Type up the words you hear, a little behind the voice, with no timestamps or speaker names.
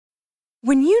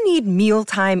When you need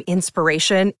mealtime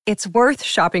inspiration, it's worth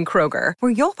shopping Kroger,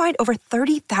 where you'll find over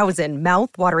 30,000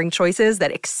 mouth-watering choices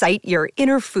that excite your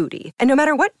inner foodie. And no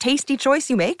matter what tasty choice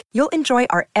you make, you'll enjoy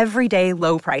our everyday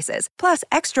low prices, plus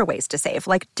extra ways to save,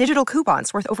 like digital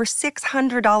coupons worth over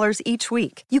 $600 each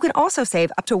week. You can also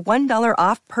save up to $1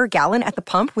 off per gallon at the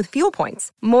pump with fuel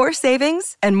points. More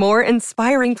savings and more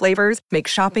inspiring flavors make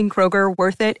shopping Kroger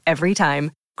worth it every time.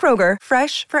 Kroger,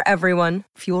 fresh for everyone.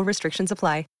 Fuel restrictions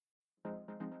apply.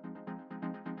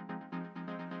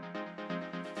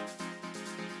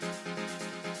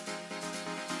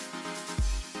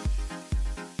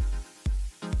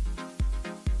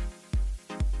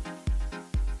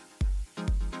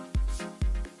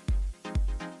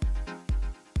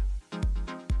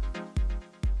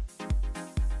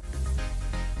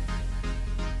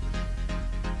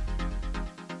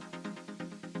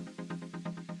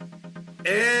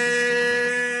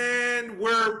 And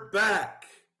we're back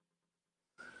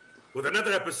with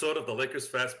another episode of the Lakers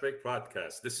Fast Break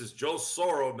podcast. This is Joe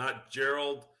Soro, not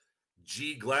Gerald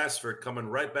G. Glassford, coming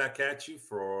right back at you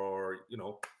for,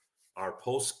 our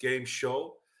post-game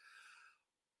show.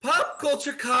 Pop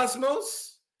Culture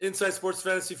Cosmos, Inside Sports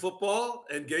Fantasy Football,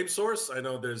 and Game Source. I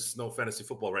know there's no fantasy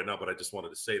football right now, but I just wanted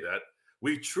to say that.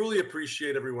 We truly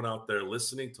appreciate everyone out there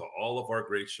listening to all of our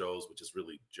great shows, which is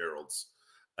really Gerald's.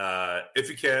 If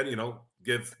you can,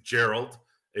 give Gerald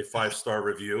a 5-star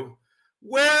review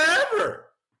wherever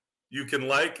you can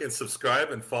like and subscribe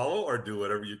and follow or do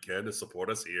whatever you can to support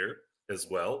us here as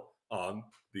well on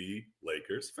the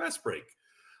Lakers Fast Break.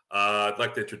 I'd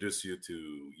like to introduce you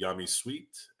to Yami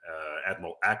Sweet,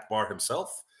 Admiral Akbar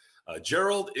himself.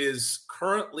 Gerald is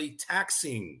currently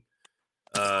taxiing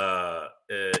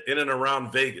in and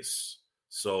around Vegas.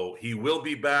 So he will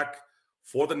be back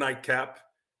for the nightcap,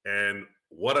 and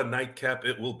what a nightcap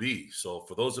it will be. So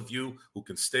for those of you who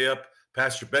can stay up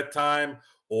past your bedtime,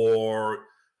 or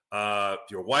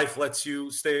your wife lets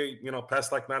you stay,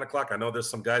 past like 9 o'clock. I know there's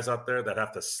some guys out there that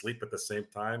have to sleep at the same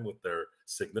time with their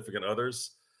significant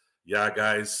others. Yeah,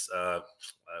 guys,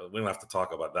 we don't have to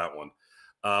talk about that one.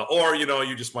 Or,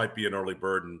 you just might be an early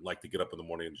bird and like to get up in the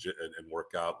morning and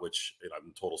work out, which I'm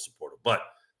in total support of. But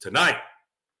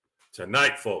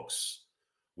tonight, folks,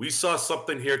 we saw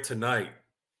something here tonight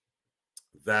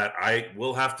that I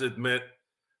will have to admit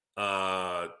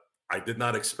I did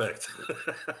not expect.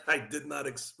 I did not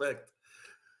expect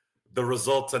the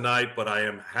result tonight, but I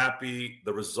am happy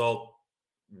the result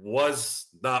was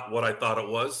not what I thought it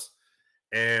was.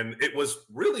 And it was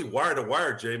really wire to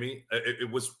wire, Jamie. It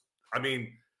was,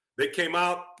 they came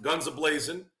out guns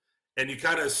a-blazing, and you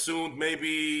kind of assumed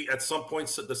maybe at some point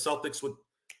the Celtics would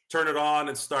turn it on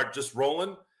and start just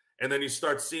rolling. And then you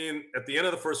start seeing at the end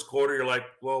of the first quarter, you're like,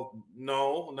 well,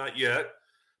 no, not yet.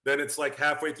 Then it's like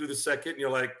halfway through the second, and you're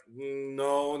like,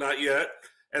 no, not yet.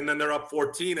 And then they're up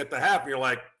 14 at the half, and you're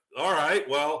like, all right,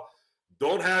 well,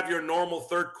 don't have your normal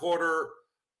third quarter,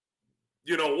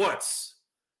 what's.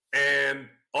 And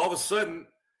all of a sudden,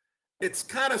 it's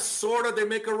kind of sort of they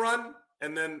make a run,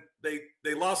 and then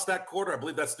they lost that quarter. I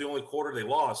believe that's the only quarter they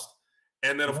lost.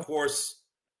 And then, of course,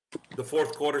 the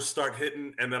fourth quarter start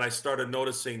hitting, and then I started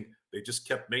noticing they just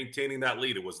kept maintaining that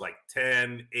lead. It was like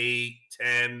 10, 8,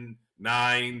 10,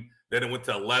 9. Then it went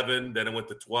to 11. Then it went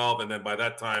to 12. And then by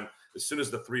that time, as soon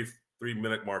as the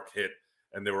three-minute mark hit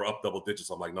and they were up double digits,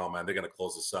 I'm like, no, man, they're going to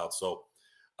close this out. So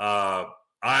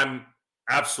I'm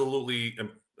absolutely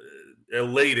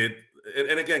elated.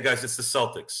 And again, guys, it's the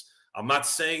Celtics. I'm not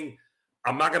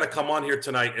going to come on here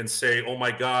tonight and say, oh, my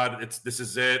God, this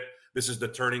is it. This is the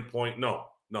turning point. No.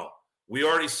 We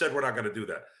already said we're not going to do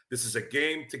that. This is a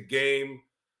game-to-game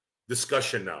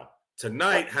discussion now.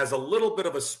 Tonight has a little bit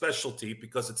of a specialty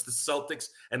because it's the Celtics.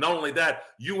 And not only that,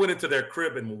 you went into their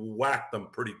crib and whacked them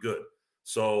pretty good.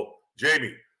 So,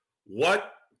 Jamie,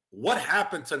 what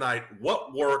happened tonight?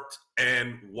 What worked?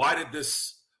 And why did the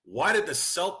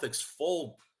Celtics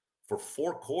fold for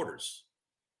 4 quarters?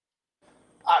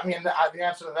 The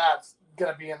answer to that's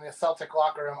going to be in the Celtic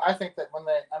locker room. I think that when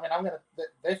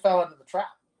they fell into the trap,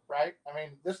 right?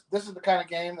 This is the kind of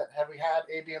game that had we had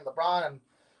AD and LeBron, and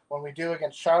when we do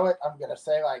against Charlotte, I'm going to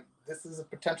say, this is a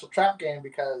potential trap game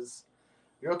because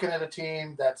you're looking at a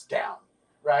team that's down,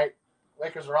 right?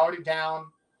 Lakers are already down.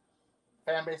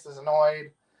 Fan base is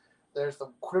annoyed. There's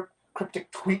the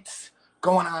cryptic tweets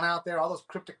going on out there. All those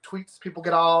cryptic tweets people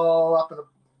get all up in the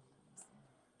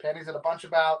panties in a bunch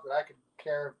about that I could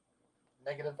care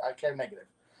negative. I care negative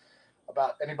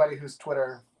about anybody whose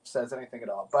Twitter says anything at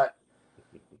all. But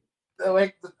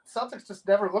the Celtics just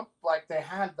never looked like they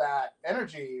had that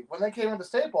energy when they came into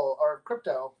Staple or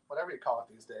Crypto, whatever you call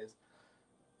it these days.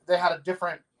 They had a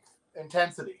different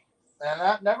intensity. and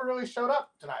that never really showed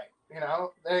up tonight.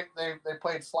 They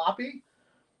played sloppy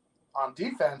on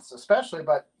defense, especially,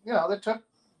 but they took.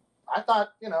 I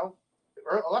thought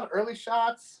a lot of early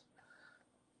shots.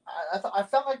 I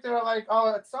felt like they were like,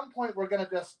 oh, at some point we're gonna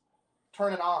just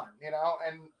turn it on,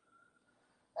 and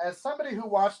as somebody who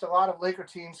watched a lot of Laker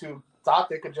teams who thought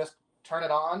they could just turn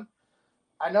it on,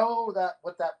 I know that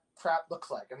what that trap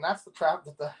looks like, and that's the trap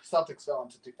that the Celtics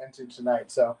fell into tonight.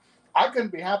 So I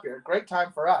couldn't be happier. Great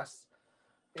time for us.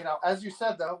 As you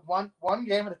said, though, one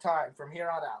game at a time from here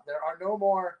on out. There are no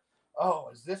more, oh,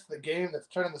 is this the game that's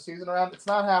turning the season around? It's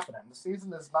not happening. The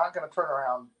season is not going to turn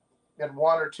around in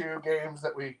one or two games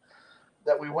that we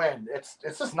win. It's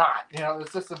just not.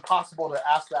 It's just impossible to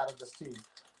ask that of this team.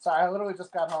 So I literally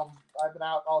just got home. I've been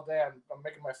out all day. I'm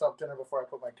making myself dinner before I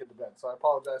put my kid to bed. So I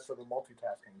apologize for the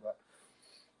multitasking, but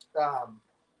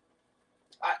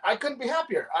I couldn't be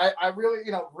happier. I really,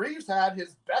 Reeves had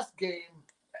his best game,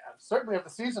 certainly of the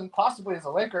season, possibly as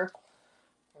a Laker.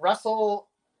 Russell,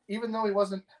 even though he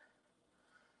wasn't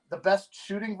the best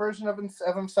shooting version of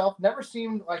himself, never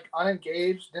seemed like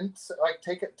unengaged. Didn't like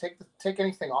take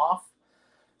anything off.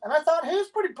 And I thought Hayes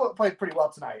played pretty well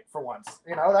tonight for once.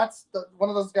 That's one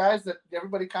of those guys that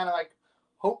everybody kind of like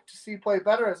hoped to see play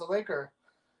better as a Laker.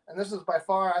 And this is by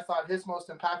far, I thought, his most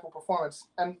impactful performance.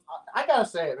 And I got to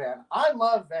say it, man. I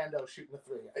love Vando shooting the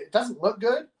three. It doesn't look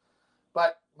good,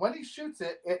 but when he shoots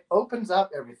it, it opens up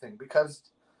everything.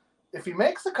 Because if he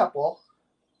makes a couple,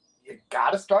 you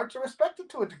got to start to respect it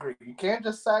to a degree. You can't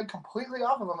just side completely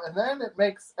off of him. And then it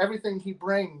makes everything he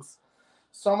brings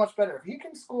so much better. If he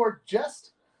can score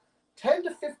just 10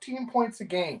 to 15 points a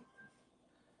game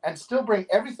and still bring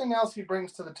everything else he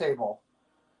brings to the table,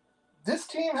 this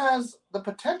team has the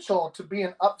potential to be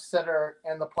an upsetter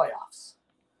in the playoffs.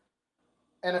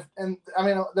 And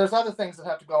there's other things that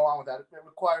have to go on with that. It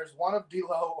requires one of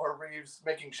D'Lo or Reeves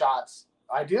making shots,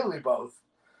 ideally both,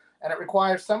 and it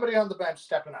requires somebody on the bench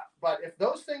stepping up. But if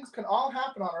those things can all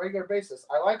happen on a regular basis,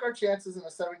 I like our chances in a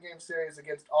 7-game series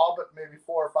against all but maybe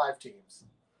 4 or 5 teams.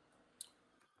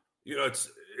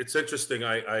 It's interesting.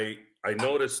 I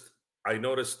noticed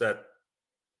that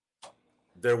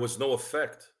there was no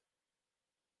effect.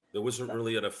 There wasn't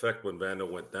really an effect when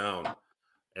Vando went down,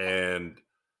 and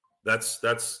that's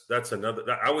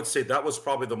another. I would say that was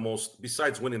probably the most,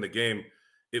 besides winning the game,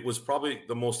 it was probably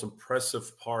the most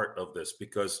impressive part of this,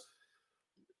 because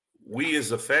we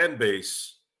as a fan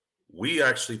base, we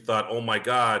actually thought, oh my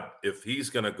God, if he's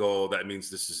going to go, that means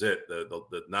this is it.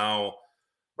 Now.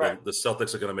 Right. The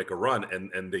Celtics are going to make a run,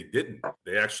 and they didn't.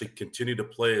 They actually continued to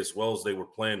play as well as they were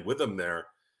playing with him there.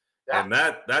 Yeah. And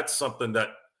that's something that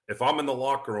if I'm in the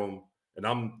locker room and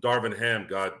I'm Darvin Ham,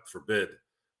 God forbid,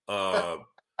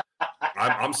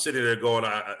 I'm sitting there going,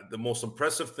 the most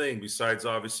impressive thing, besides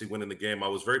obviously winning the game, I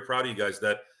was very proud of you guys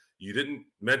that you didn't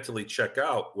mentally check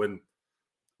out when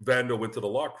Vando went to the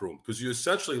locker room, because you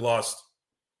essentially lost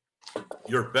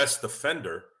your best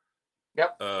defender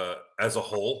as a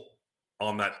whole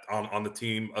on the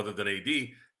team other than AD,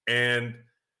 and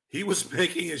he was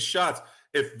making his shots.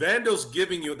 If Vando's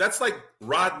giving you, that's like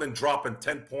Rodman dropping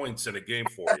 10 points in a game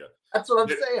for you. That's what I'm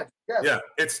saying. Yes. Yeah,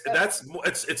 it's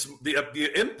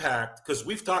the impact, because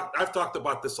I've talked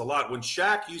about this a lot. When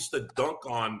Shaq used to dunk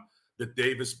on the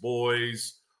Davis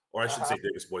boys, or I shouldn't say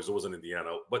Davis boys, it wasn't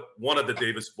Indiana, but one of the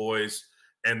Davis boys,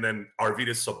 and then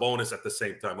Arvydas Sabonis at the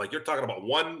same time. Like, you're talking about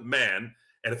one man,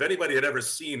 and if anybody had ever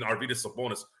seen Arvydas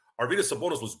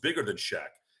Sabonis was bigger than Shaq.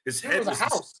 His head was a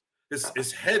house.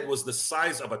 His head was the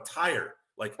size of a tire.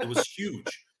 Like, it was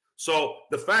huge. So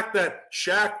the fact that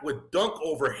Shaq would dunk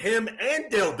over him and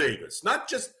Dale Davis, not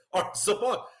just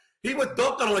Sabonis, he would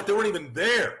dunk on them like they weren't even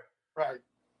there. Right.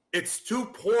 It's 2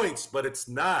 points, but it's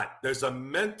not. There's a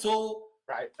mental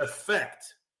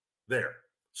effect there.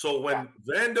 So when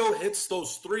Vando hits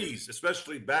those threes,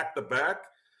 especially back to back,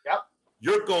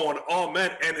 you're going, oh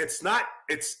man, and it's not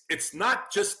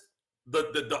just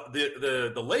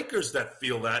the Lakers that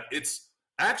feel that. It's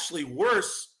actually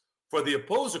worse for the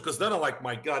opposer, because then I'm like,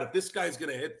 my God, if this guy's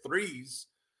going to hit threes,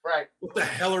 what the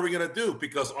hell are we going to do?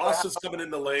 Because Austin's coming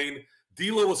in the lane,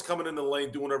 D'Lo was coming in the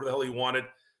lane doing whatever the hell he wanted.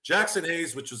 Jackson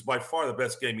Hayes, which was by far the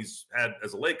best game he's had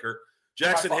as a Laker,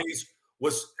 Jackson Hayes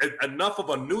was enough of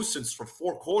a nuisance for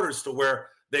 4 quarters to where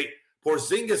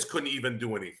Porzingis couldn't even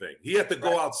do anything. He had to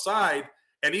go outside,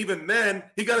 and even then,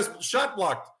 he got his shot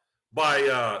blocked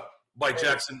by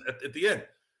Jackson at the end.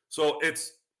 So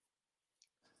it's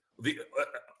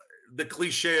the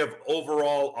cliche of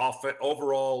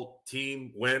overall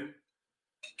team win.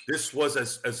 This was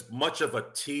as much of a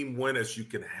team win as you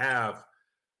can have,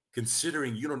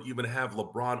 considering you don't even have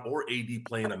LeBron or AD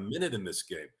playing a minute in this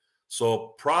game.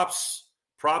 So props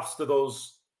props to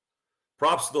those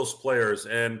players.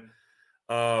 And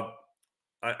I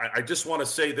just want to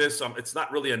say this. It's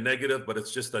not really a negative, but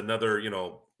it's just another,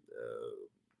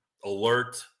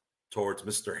 alert towards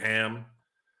Mr. Ham.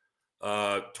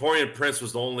 Taurean Prince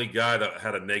was the only guy that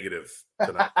had a negative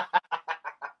tonight.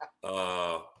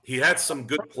 He had some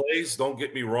good plays, don't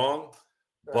get me wrong,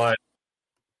 but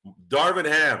Darvin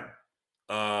Ham,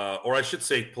 or I should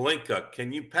say Pelinka,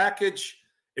 can you package,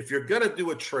 if you're going to do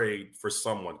a trade for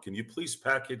someone, can you please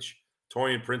package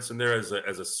Taurean Prince in there as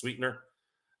a sweetener?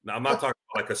 Now, I'm not talking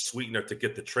about like a sweetener to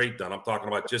get the trade done. I'm talking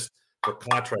about just for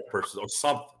contract purposes or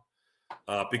something.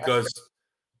 Because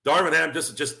Darvin Ham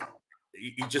just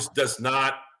does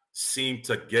not seem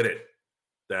to get it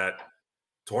that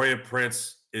Taurean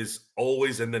Prince is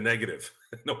always in the negative,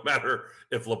 no matter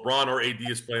if LeBron or AD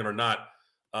is playing or not.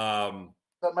 Doesn't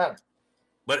matter.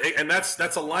 But that's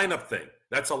a lineup thing.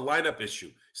 That's a lineup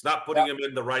issue. It's not putting him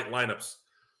in the right lineups.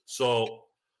 So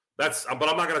but I'm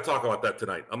not going to talk about that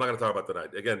tonight.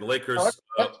 Again, the Lakers.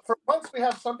 For once, we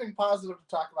have something positive to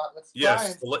talk about.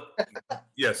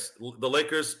 The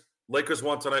Lakers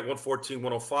won tonight,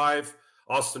 114-105.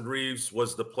 Austin Reeves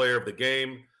was the player of the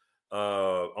game.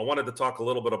 I wanted to talk a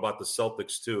little bit about the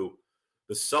Celtics too.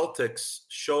 The Celtics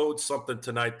showed something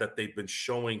tonight that they've been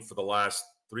showing for the last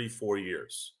 3-4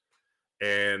 years.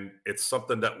 And it's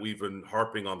something that we've been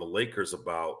harping on the Lakers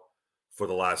about for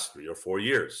the last 3 or 4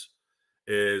 years,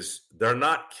 is they're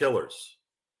not killers.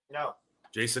 No.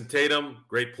 Jason Tatum,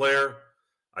 great player.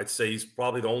 I'd say he's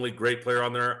probably the only great player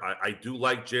on there. I do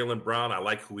like Jaylen Brown. I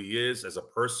like who he is as a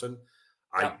person.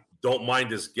 I don't mind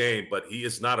his game, but he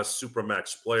is not a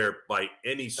supermax player by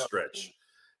any stretch.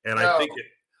 And I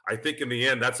think in the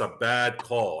end, that's a bad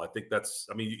call. I think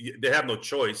they have no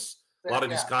choice. A lot of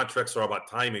these contracts are about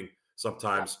timing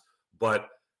sometimes, but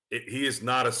he is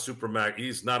not a supermax.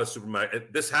 He's not a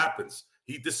supermax. This happens.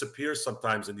 He disappears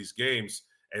sometimes in these games,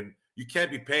 and you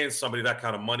can't be paying somebody that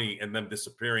kind of money and them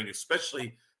disappearing,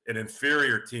 especially an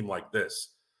inferior team like this.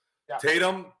 Yeah.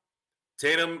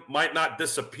 Tatum might not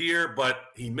disappear, but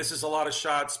he misses a lot of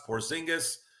shots.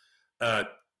 Porzingis,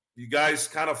 you guys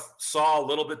kind of saw a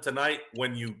little bit tonight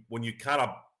when you kind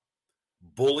of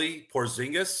bully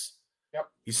Porzingis. Yep.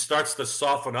 He starts to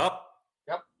soften up.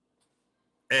 Yep.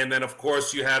 And then, of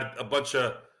course, you had a bunch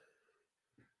of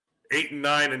 8 and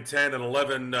 9 and 10 and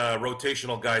 11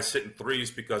 rotational guys hitting threes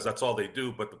because that's all they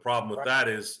do. But the problem with that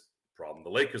is, the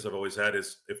Lakers have always had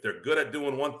is if they're good at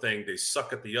doing one thing, they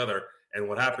suck at the other. And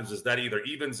what happens is that either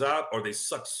evens out or they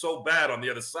suck so bad on the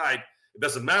other side. It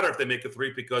doesn't matter if they make a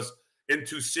three because in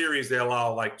 2 series they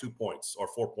allow like 2 points or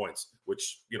 4 points,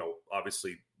 which,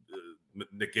 obviously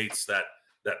negates that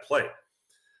play.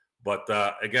 But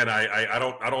again, I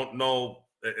don't know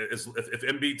if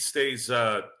Embiid stays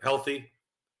healthy.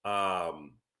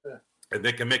 And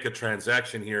they can make a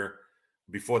transaction here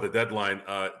before the deadline.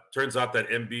 Turns out that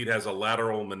Embiid has a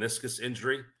lateral meniscus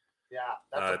injury. Yeah,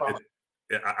 that's a problem.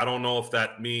 I don't know if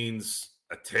that means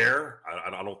a tear.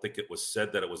 I don't think it was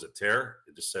said that it was a tear.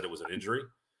 It just said it was an injury.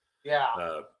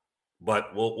 Yeah. But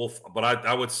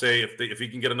I would say if he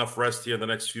can get enough rest here in the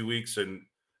next few weeks and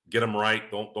get him right,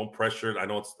 don't pressure it. I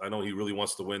know he really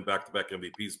wants to win back-to-back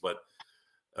MVPs, but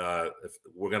if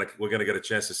we're gonna get a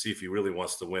chance to see if he really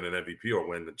wants to win an MVP or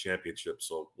win the championship.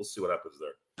 So we'll see what happens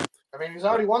there. I mean, he's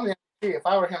already won the MVP. If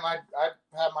I were him, I'd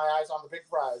have my eyes on the big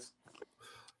prize.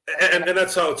 And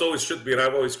that's how it always should be. And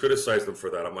I've always criticized them for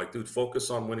that. I'm like, dude, focus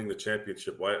on winning the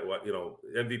championship. Why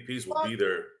MVPs will be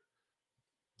there,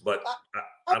 but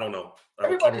I don't know.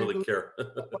 I don't really care.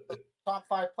 Top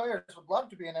 5 players would love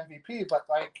to be an MVP, but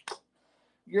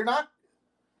you're not.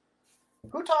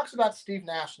 Who talks about Steve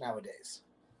Nash nowadays?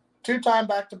 2-time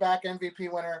back-to-back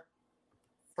MVP winner,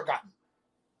 forgotten.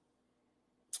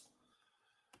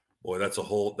 Boy, that's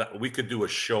that we could do a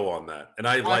show on that. And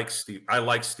I like Steve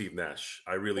Nash.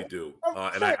 I really do.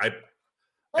 Dude,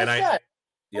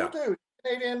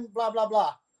 Canadian, blah blah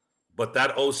blah. But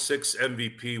that 06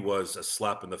 MVP was a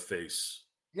slap in the face.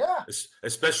 Yeah.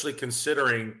 Especially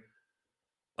considering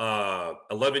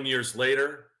 11 years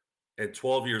later and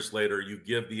 12 years later, you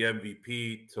give the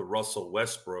MVP to Russell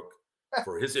Westbrook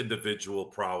for his individual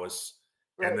prowess.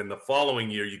 Right. And then the following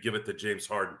year, you give it to James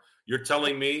Harden. You're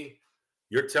telling me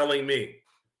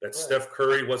that Steph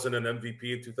Curry wasn't an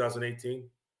MVP in 2018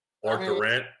 or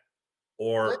Durant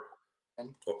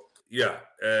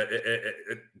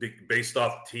based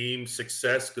off team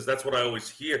success, because that's what I always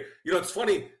hear. It's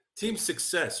funny, team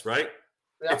success, right?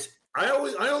 Yeah. I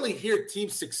only hear team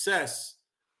success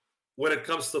when it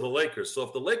comes to the Lakers. So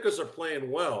if the Lakers are playing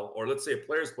well, or let's say a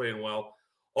player's playing well,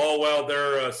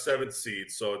 they're a 7th seed,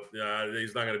 so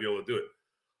he's not going to be able to do it.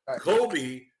 Right.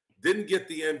 Kobe didn't get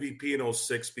the MVP in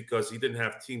 06 because he didn't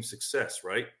have team success,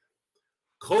 right?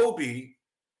 Kobe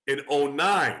in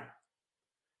 09,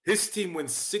 his team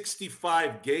wins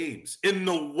 65 games in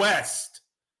the West.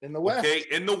 In the West. Okay,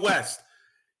 in the West.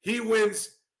 He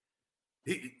wins.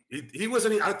 He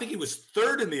wasn't. I think he was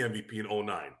third in the MVP in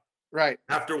 09. Right.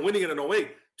 After winning it in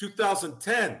 08.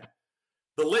 2010,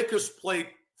 the Lakers played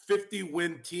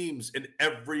 50-win teams in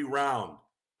every round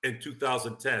in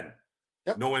 2010.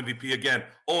 Yep. No MVP again.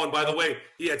 Oh, and by the way,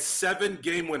 he had 7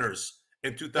 game winners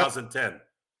in 2010.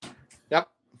 Yep.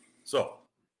 So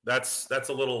that's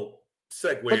a little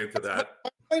segue into that.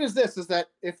 My point is this: is that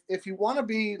if you want to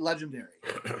be legendary,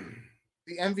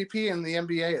 the MVP in the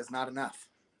NBA is not enough.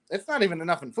 It's not even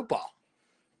enough in football.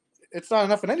 It's not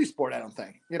enough in any sport, I don't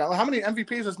think. You know, how many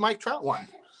MVPs has Mike Trout won?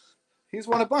 He's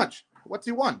won a bunch. What's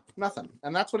he won? Nothing.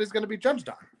 And that's what he's going to be judged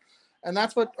on. And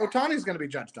that's what Ohtani's going to be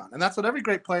judged on. And that's what every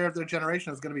great player of their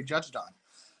generation is going to be judged on.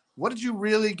 What did you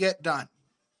really get done?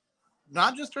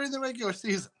 Not just during the regular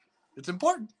season. It's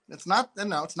important. It's not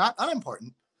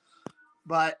unimportant.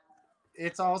 But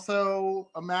it's also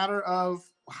a matter of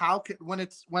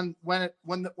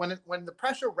when the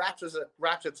pressure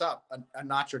ratchets up a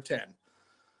notch or 10.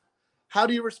 How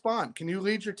do you respond? Can you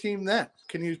lead your team then?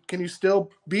 Can you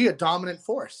still be a dominant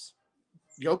force?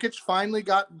 Jokic finally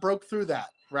broke through that,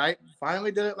 right?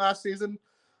 Finally did it last season.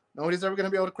 Nobody's ever going to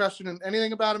be able to question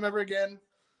anything about him ever again.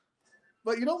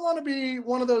 But you don't want to be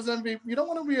one of those MVP. You don't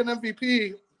want to be an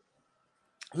MVP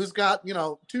who's got,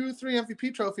 2-3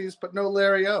 MVP trophies, but no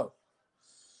Larry O.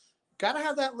 Got to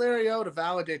have that Larry O to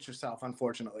validate yourself,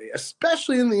 unfortunately,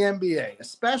 especially in the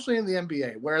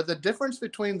NBA, where the difference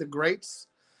between the greats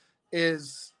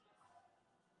is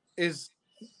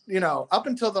up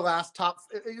until the last top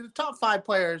 5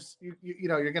 players,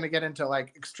 you're going to get into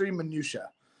like extreme minutia.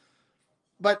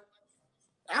 But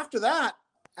after that,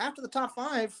 after the top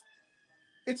 5,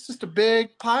 it's just a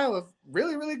big pile of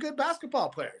really, really good basketball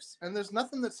players. And there's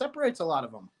nothing that separates a lot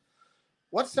of them.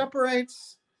 What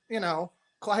separates,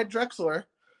 Clyde Drexler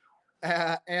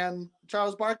and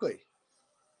Charles Barkley?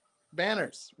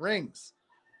 Banners, rings.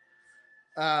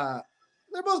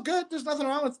 They're both good. There's nothing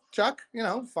wrong with Chuck,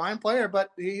 fine player,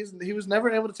 but he was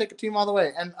never able to take a team all the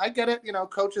way. And I get it,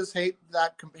 coaches hate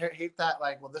that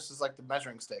like, well, this is like the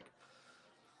measuring stick.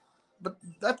 But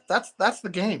that's the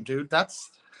game, dude. That's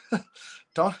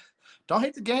don't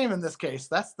hate the game in this case.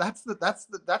 That's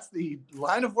the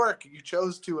line of work you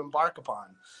chose to embark upon.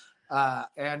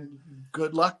 And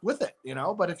good luck with it,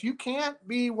 But if you can't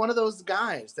be one of those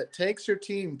guys that takes your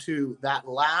team to that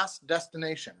last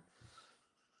destination,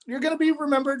 you're going to be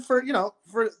remembered for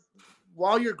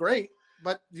while you're great,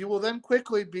 but you will then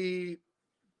quickly be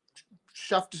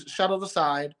shuttled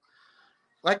aside.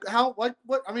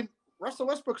 Russell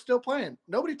Westbrook's still playing.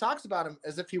 Nobody talks about him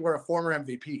as if he were a former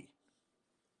MVP.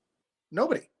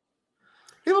 Nobody.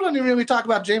 People don't even really talk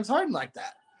about James Harden like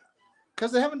that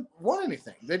because they haven't won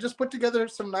anything. They just put together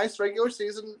some nice regular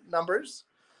season numbers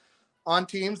on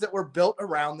teams that were built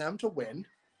around them to win,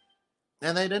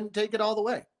 and they didn't take it all the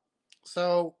way.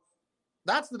 So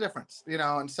that's the difference,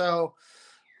 and so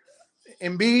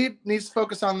Embiid needs to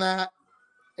focus on that.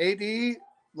 AD,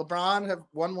 LeBron have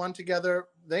won one together.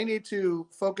 They need to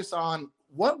focus on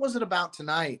what was it about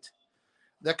tonight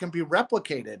that can be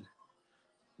replicated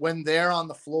when they're on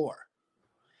the floor.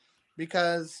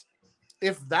 Because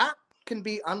if that can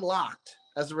be unlocked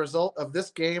as a result of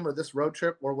this game or this road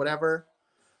trip or whatever,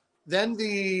 then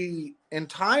the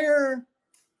entire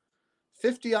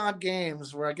 50-odd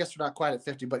games, where I guess we're not quite at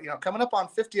 50, but, coming up on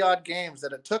 50-odd games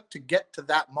that it took to get to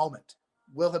that moment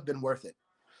will have been worth it.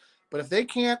 But if they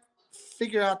can't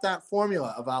figure out that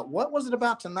formula about what was it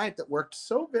about tonight that worked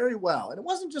so very well, and it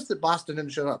wasn't just that Boston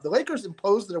didn't show up. The Lakers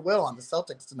imposed their will on the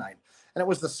Celtics tonight, and it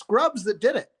was the scrubs that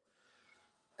did it.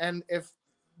 And if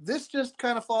this just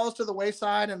kind of falls to the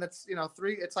wayside and it's,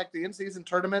 it's like the in-season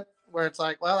tournament where it's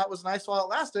like, well, that was nice while it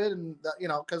lasted. And,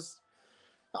 because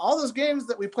all those games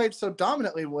that we played so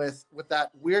dominantly with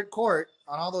that weird court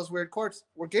on all those weird courts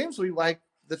were games we like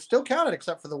that still counted,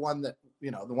 except for the one that,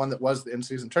 the one that was the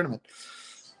in-season tournament.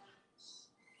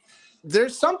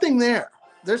 There's something there.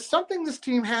 There's something this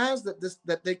team has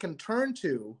that they can turn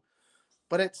to,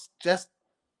 but it's just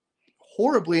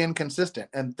horribly inconsistent.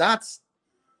 And that's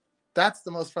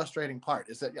the most frustrating part,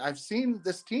 is that I've seen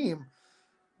this team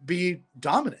be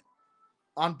dominant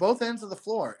on both ends of the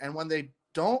floor. And when they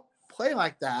don't play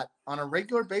like that on a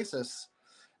regular basis,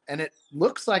 and it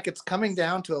looks like it's coming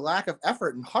down to a lack of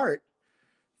effort and heart,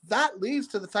 that leads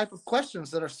to the type of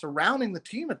questions that are surrounding the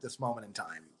team at this moment in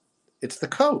time. It's the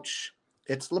coach,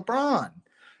 it's LeBron,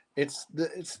 it's the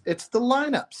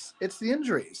lineups, it's the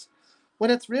injuries.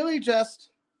 When it's really just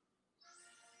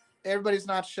everybody's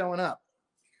not showing up.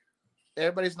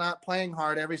 Everybody's not playing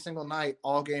hard every single night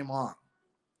all game long.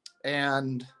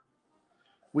 And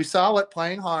we saw what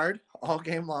playing hard all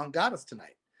game long got us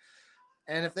tonight.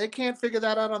 And if they can't figure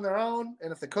that out on their own,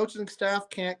 and if the coaching staff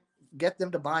can't get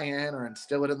them to buy in or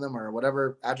instill it in them or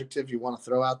whatever adjective you want to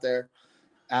throw out there,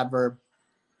 adverb,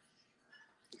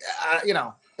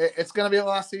 it's going to be a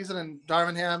lost season. And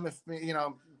Darvin Ham, if,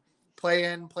 play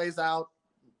in, plays out,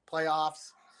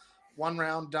 playoffs, one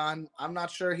round done, I'm not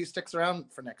sure he sticks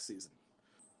around for next season.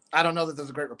 I don't know that there's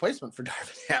a great replacement for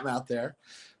Darvin Ham out there.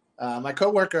 My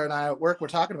coworker and I at work were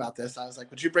talking about this. I was like,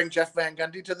 would you bring Jeff Van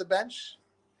Gundy to the bench?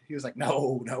 He was like,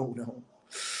 no.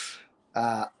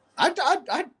 I'd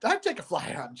take a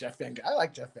flyer on Jeff Van Gundy. I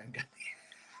like Jeff Van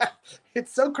Gundy.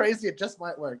 It's so crazy. It just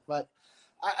might work. But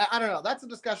I don't know. That's a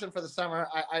discussion for the summer.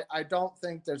 I don't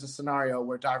think there's a scenario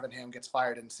where Darvin Ham gets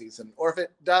fired in season. Or if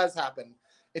it does happen,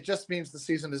 it just means the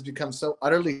season has become so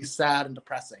utterly sad and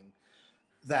depressing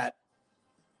that,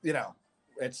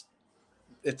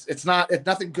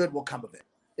 nothing good will come of it.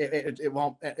 It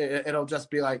won't. It'll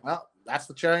just be like, well, that's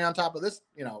the cherry on top of this,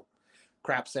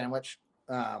 crap sandwich.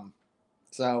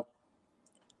 So,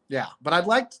 yeah. But I'd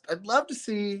love to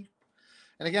see.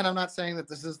 And again, I'm not saying that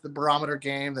this is the barometer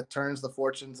game that turns the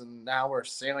fortunes, and now we're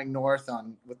sailing north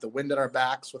with the wind at our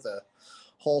backs with a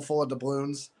hole full of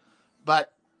doubloons.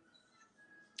 But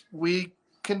we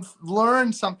can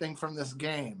learn something from this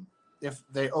game if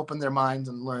they open their minds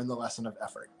and learn the lesson of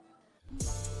effort.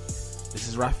 This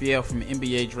is Raphael from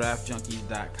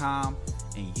NBADraftJunkies.com,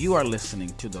 and you are listening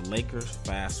to the Lakers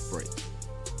Fast Break.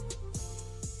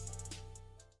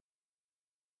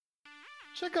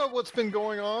 Check out what's been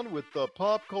going on with the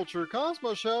Pop Culture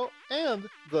Cosmos Show and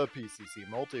the PCC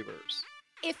Multiverse.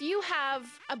 If you have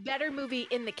a better movie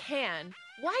in the can,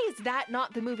 why is that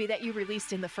not the movie that you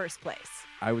released in the first place?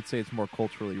 I would say it's more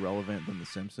culturally relevant than The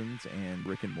Simpsons and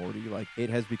Rick and Morty. Like,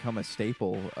 it has become a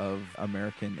staple of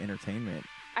American entertainment.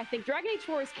 I think Dragon Age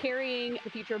 4 is carrying the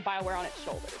future of BioWare on its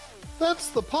shoulders. That's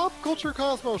the Pop Culture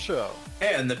Cosmos Show.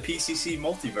 And the PCC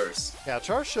Multiverse. Catch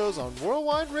our shows on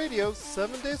Worldwide Radio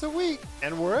 7 days a week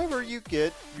and wherever you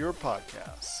get your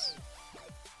podcasts.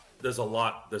 There's a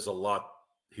lot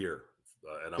here.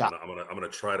 And I'm gonna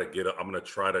try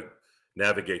to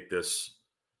navigate this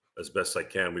as best I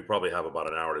can. We probably have about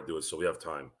an hour to do it, so we have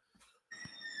time.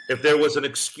 If there was an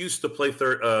excuse to play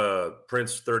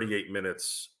Prince 38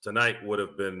 minutes tonight, would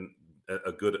have been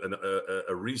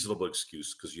a reasonable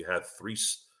excuse, because you had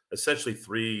essentially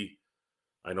three.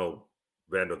 I know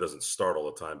Vando doesn't start all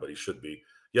the time, but he should be.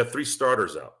 You have three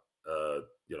starters out.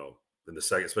 In the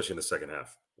second, especially in the second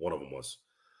half, one of them was.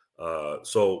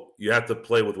 So you have to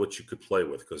play with what you could play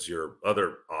with, because your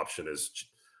other option is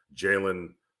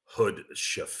Jalen Hood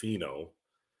Schifino,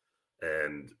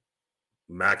 and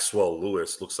Maxwell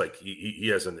Lewis looks like he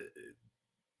hasn't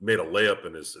made a layup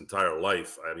in his entire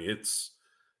life. I mean, it's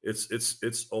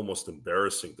almost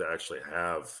embarrassing to actually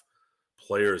have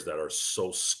players that are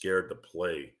so scared to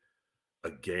play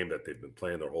a game that they've been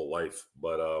playing their whole life.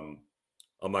 But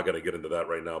I'm not going to get into that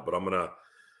right now. But I'm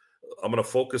gonna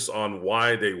focus on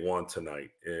why they won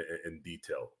tonight in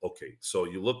detail. Okay, so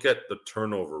you look at the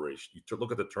turnover ratio. You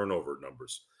look at the turnover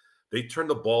numbers. They turned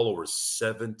the ball over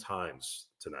 7 times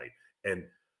tonight, and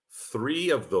 3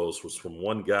 of those was from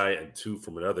one guy and 2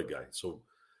 from another guy. So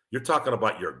you're talking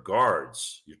about your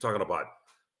guards. You're talking about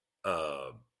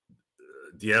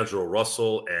D'Angelo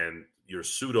Russell and your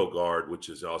pseudo guard, which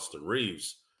is Austin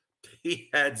Reeves. He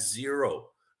had 0.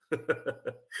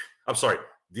 I'm sorry,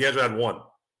 D'Angelo had 1.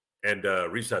 And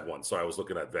Reeves had 1. Sorry, I was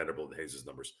looking at Vanderbilt and Hayes'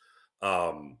 numbers.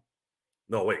 No,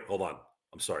 wait, hold on.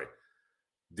 I'm sorry.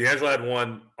 D'Angelo had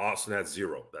 1. Austin had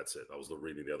 0. That's it. I was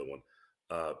reading the other one.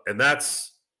 And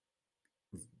that's,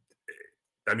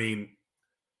 I mean,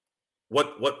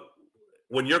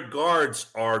 when your guards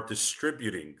are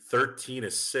distributing 13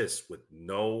 assists with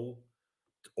no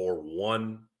or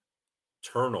 1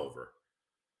 turnover,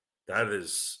 that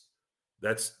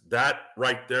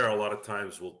right there a lot of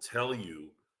times will tell you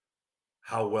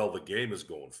how well the game is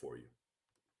going for you.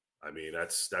 I mean,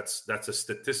 that's a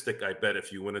statistic. I bet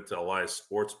if you went into Elias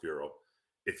Sports Bureau,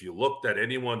 if you looked at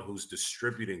anyone who's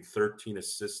distributing 13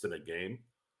 assists in a game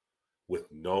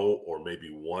with no or maybe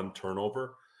 1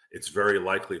 turnover, it's very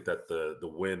likely that the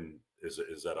win is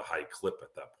at a high clip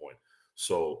at that point.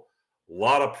 So a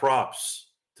lot of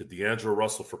props to D'Angelo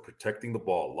Russell for protecting the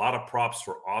ball. A lot of props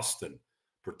for Austin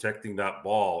protecting that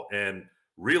ball. And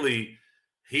really,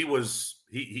 he was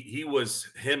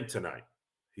him tonight.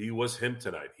 He was him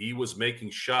tonight. He was making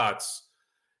shots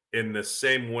in the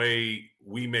same way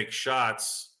we make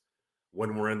shots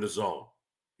when we're in the zone.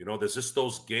 You know, there's just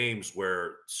those games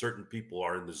where certain people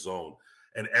are in the zone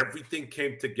and everything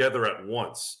came together at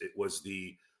once. It was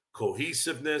the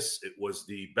cohesiveness. It was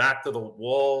the back to the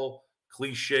wall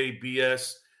cliche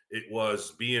BS. It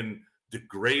was being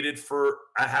degraded for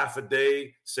a half a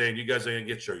day, saying you guys are going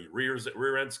to get your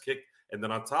rear ends kicked. And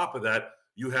then on top of that,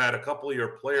 you had a couple of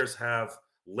your players have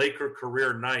Laker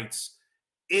career nights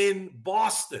in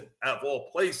Boston, of all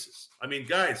places. I mean,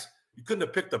 guys, you couldn't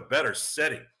have picked a better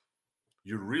setting.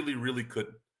 You really, really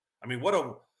couldn't. I mean, what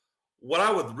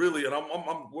I would really, and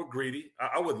we're greedy.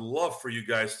 I would love for you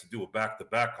guys to do a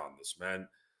back-to-back on this, man.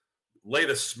 Lay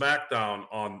the smackdown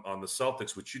on the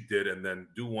Celtics, which you did, and then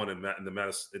do one in the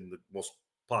most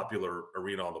popular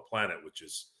arena on the planet, which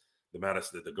is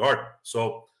the Garden.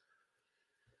 So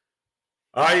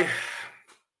I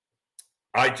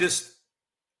just,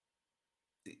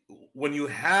 when you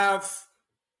have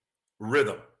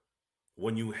rhythm,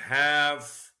 when you have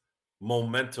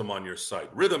momentum on your side,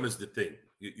 rhythm is the thing.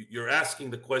 You're asking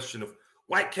the question of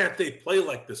why can't they play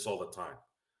like this all the time?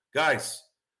 Guys,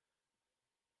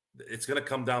 it's going to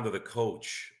come down to the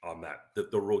coach on that.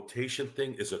 The rotation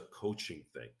thing is a coaching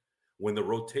thing. When the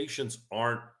rotations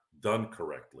aren't done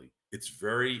correctly, it's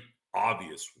very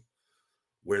obvious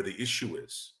where the issue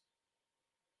is.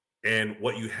 And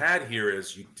what you had here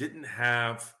is you didn't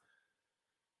have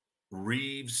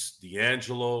Reeves,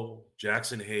 D'Angelo,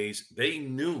 Jackson Hayes. They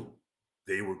knew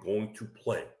they were going to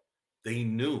play. They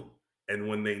knew. And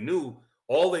when they knew,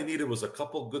 all they needed was a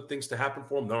couple of good things to happen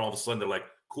for them. Then all of a sudden they're like,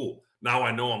 cool. Now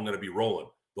I know I'm going to be rolling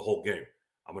the whole game.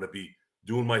 I'm going to be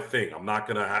doing my thing. I'm not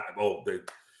going to have, I'm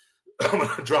going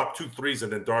to drop 2 threes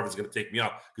and then Darvin's going to take me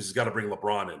out because he's got to bring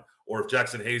LeBron in. Or if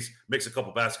Jackson Hayes makes a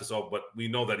couple baskets, but we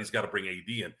know that he's got to bring AD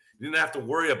in. You didn't have to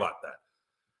worry about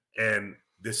that. And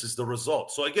this is the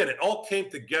result. So again, it all came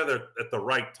together at the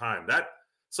right time. That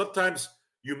sometimes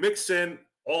you mix in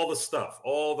all the stuff,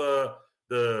 all the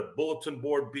bulletin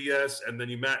board BS, and then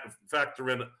you factor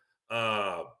in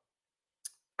a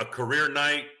career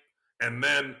night and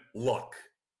then luck.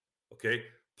 Okay.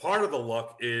 Part of the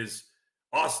luck is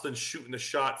Austin shooting a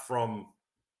shot from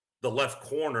the left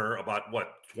corner about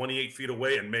 28 feet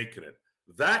away and making it.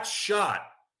 That shot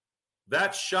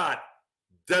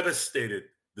devastated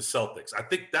the Celtics. I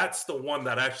think that's the one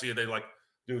that actually they're like,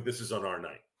 dude, this is on our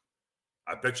night.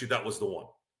 I bet you that was the one.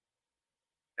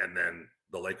 And then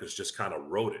the Lakers just kind of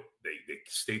rode it. They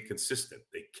stayed consistent.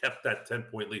 They kept that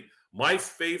 10-point lead. My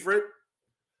favorite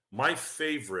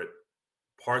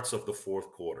parts of the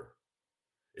fourth quarter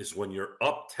is when you're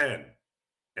up 10,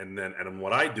 and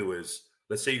what I do is,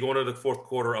 let's say you go into the fourth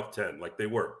quarter up 10, like they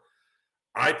were.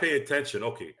 I pay attention.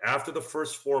 Okay, after the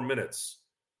first 4 minutes,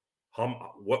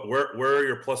 where are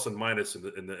your plus and minus in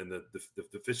the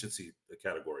deficiency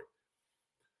category?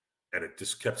 And it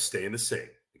just kept staying the same.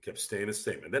 It kept staying the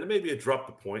same. And then maybe it dropped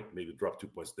a point, maybe it dropped 2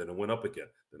 points. Then it went up again.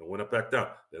 Then it went up back down.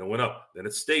 Then it went up. Then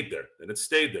it stayed there. Then it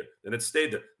stayed there. Then it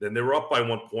stayed there. Then they were up by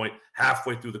 1 point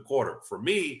halfway through the quarter. For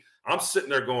me, I'm sitting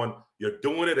there going, you're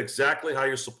doing it exactly how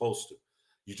you're supposed to.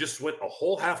 You just went a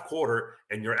whole half quarter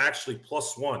and you're actually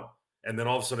 +1. And then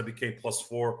all of a sudden it became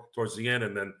 +4 towards the end.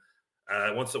 And then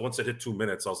once it hit 2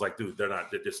 minutes, I was like, dude, they're done.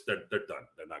 They're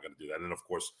not going to do that. And then of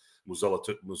course, Mazzulla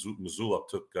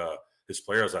took his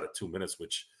players out of 2 minutes,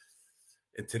 which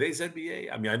in today's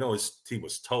NBA, I mean, I know his team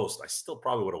was toast. I still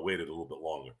probably would have waited a little bit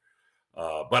longer.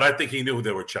 But I think he knew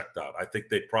they were checked out. I think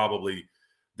they probably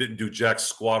didn't do jack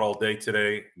squat all day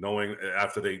today, knowing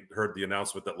after they heard the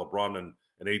announcement that LeBron and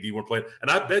AD weren't playing.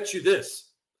 And I bet you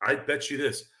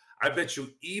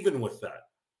even with that,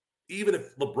 even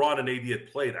if LeBron and AD had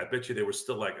played, I bet you they were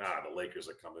still like, the Lakers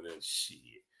are coming in. Shit.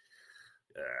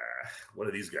 What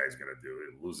are these guys going to do?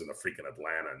 Losing to freaking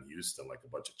Atlanta and Houston like a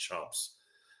bunch of chumps.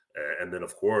 And then,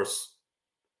 of course,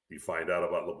 you find out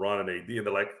about LeBron and AD, and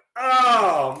they're like,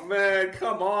 oh, man,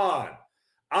 come on.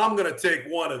 I'm going to take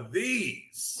one of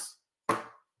these.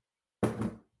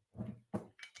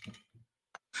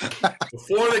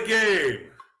 Before the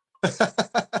game.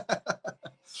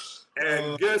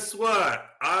 And guess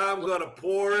what? I'm going to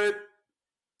pour it.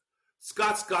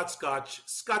 Scotch,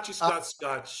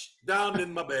 down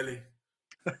in my belly.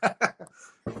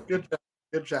 Good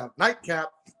job. Nightcap.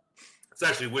 It's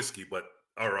actually whiskey,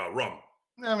 or rum.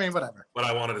 I mean, whatever. But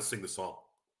I wanted to sing the song.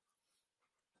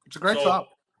 It's a great song.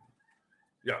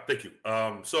 Yeah, thank you.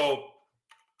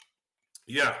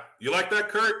 Yeah, you like that,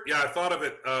 Kurt? Yeah, I thought of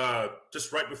it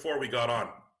just right before we got on.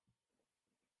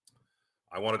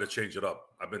 I wanted to change it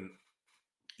up. I've been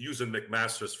using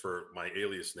McMasters for my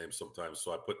alias name sometimes,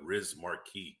 so I put Riz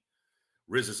Marquis.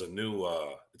 Riz is a new,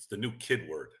 it's the new kid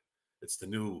word. It's the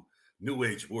new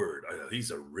age word. He's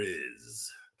a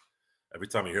Riz. Every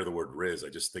time I hear the word Riz, I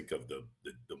just think of the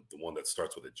one that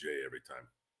starts with a J every time.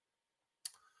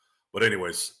 But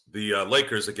anyways, the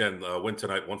Lakers, again, win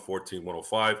tonight,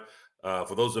 114-105.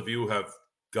 For those of you who have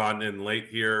gotten in late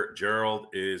here, Gerald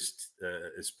is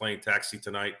playing taxi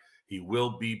tonight. He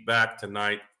will be back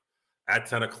tonight at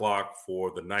 10 o'clock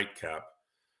for the nightcap.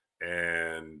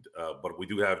 And but we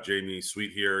do have Jamie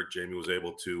Sweet here. Jamie was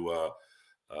able to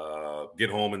get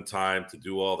home in time to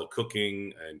do all the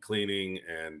cooking and cleaning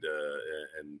and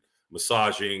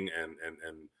massaging and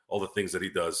all the things that he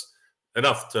does.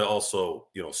 Enough to also,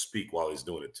 speak while he's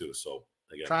doing it too. So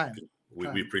again,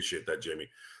 we appreciate that, Jamie.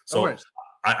 So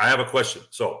I have a question.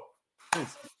 So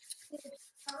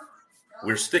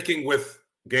we're sticking with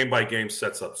game by game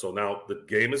sets up. So now the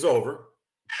game is over.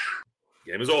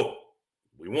 Game is over.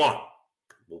 We won.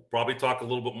 We'll probably talk a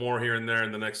little bit more here and there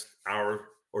in the next hour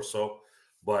or so,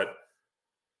 but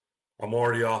I'm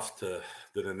already off to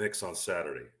the Knicks on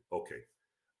Saturday. Okay.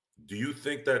 Do you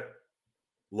think that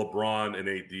LeBron and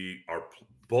AD are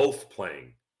both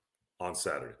playing on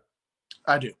Saturday?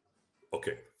 I do.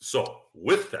 Okay. So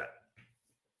with that,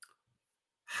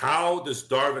 how does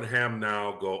Darvin Ham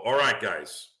now go, all right,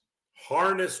 guys,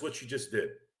 harness what you just did.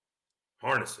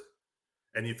 Harness it.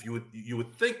 And if you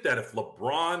would think that if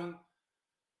LeBron,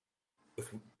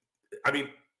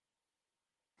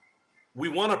 we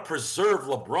want to preserve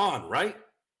LeBron, right?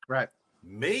 Right.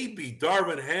 Maybe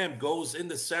Darvin Ham goes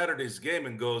into Saturday's game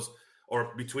and goes,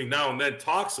 or between now and then,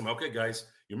 talks to him. Okay, guys,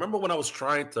 you remember when I was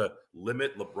trying to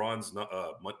limit LeBron's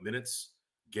minutes,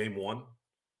 game one?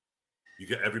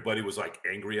 Everybody was like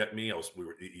angry at me. He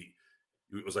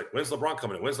was like, when's LeBron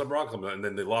coming in? When's LeBron coming in? And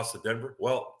then they lost to Denver.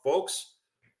 Well, folks,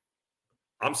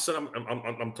 I'm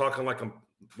talking like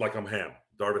I'm Ham,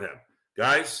 Darvin Ham.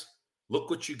 Guys, look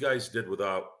what you guys did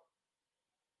without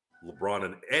LeBron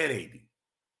and AD.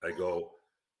 I go,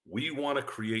 we want to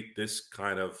create this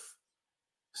kind of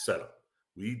setup.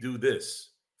 We do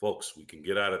this, folks, we can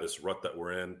get out of this rut that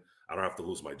we're in. I don't have to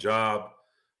lose my job.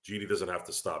 Jeannie doesn't have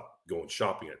to stop going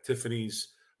shopping at Tiffany's.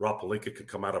 Rob Pelinka can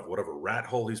come out of whatever rat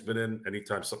hole he's been in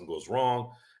anytime something goes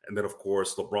wrong. And then, of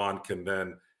course, LeBron can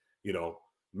then,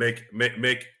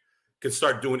 can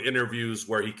start doing interviews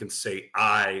where he can say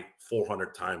I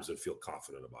 400 times and feel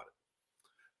confident about it.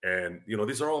 And,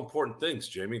 these are all important things,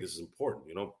 Jamie. This is important.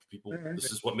 People,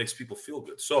 this is what makes people feel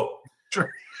good. So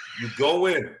you go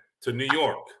in to New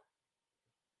York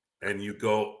and you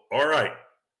go, all right,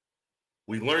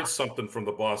 we learned something from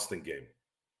the Boston game.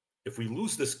 If we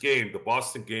lose this game, the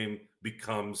Boston game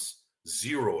becomes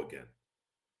 0 again.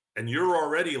 And you're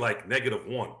already like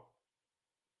 -1.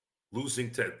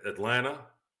 Losing to Atlanta,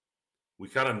 we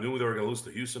kind of knew they were going to lose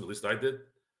to Houston. At least I did.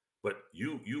 But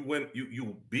you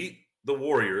beat the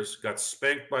Warriors, got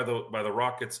spanked by the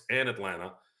Rockets and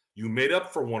Atlanta. You made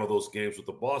up for one of those games with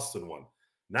the Boston one.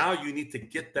 Now you need to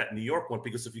get that New York one,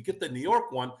 because if you get the New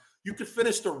York one, you could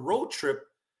finish the road trip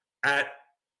at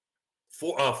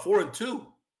 4-2.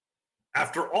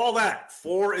 After all that,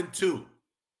 4-2.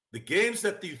 The games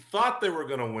that you thought they were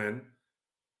going to win,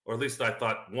 or at least I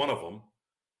thought one of them,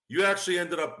 you actually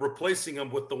ended up replacing them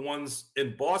with the ones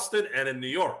in Boston and in New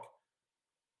York.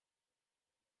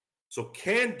 So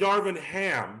can Darvin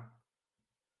Ham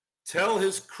tell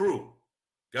his crew,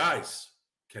 guys,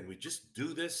 can we just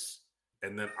do this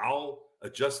and then I'll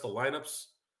adjust the lineups?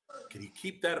 Can you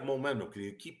keep that momentum? Can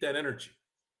you keep that energy?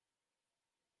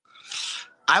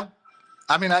 I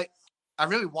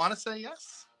really want to say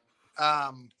yes.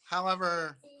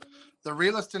 However, the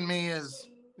realist in me is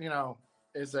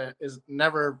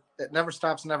never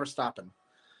stops, never stopping.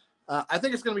 I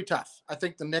think it's going to be tough. I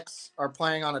think the Knicks are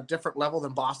playing on a different level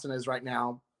than Boston is right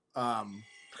now.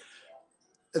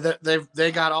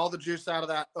 They got all the juice out of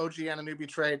that OG Anunoby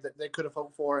trade that they could have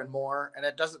hoped for and more. And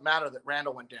it doesn't matter that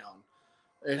Randall went down.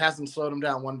 It hasn't slowed him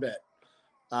down one bit.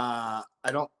 I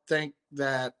don't think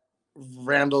that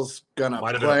Randall's gonna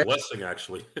might have play. been a blessing,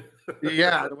 actually.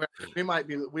 Yeah, we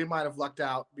might have lucked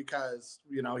out because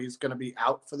he's gonna be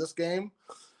out for this game.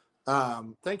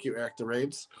 Thank you, Eric the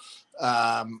Raids.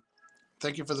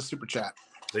 Thank you for the super chat.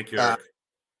 Thank you, Eric.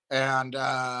 And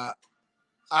I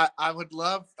would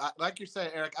love, like you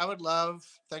say, Eric, I would love.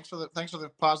 Thanks for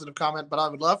the positive comment, but I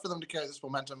would love for them to carry this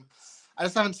momentum. I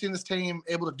just haven't seen this team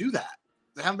able to do that.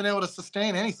 They haven't been able to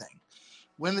sustain anything.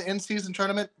 Win the in-season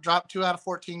tournament, drop 2 out of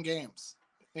 14 games.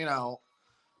 Had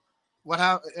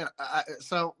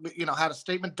a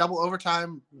statement double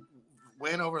overtime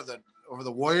win over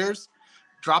the Warriors,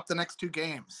 drop the next 2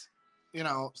 games.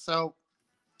 So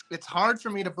it's hard for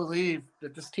me to believe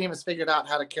that this team has figured out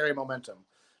how to carry momentum.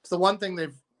 It's the one thing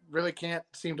they've really can't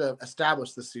seem to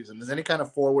establish this season is any kind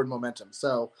of forward momentum.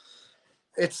 So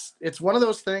it's one of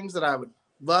those things that I would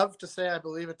love to say I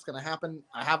believe it's going to happen.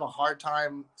 I have a hard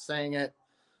time saying it,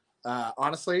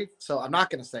 honestly, so I'm not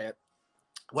going to say it.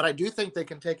 What I do think they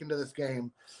can take into this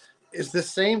game is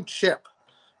this same chip,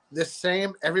 this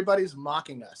same everybody's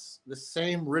mocking us, this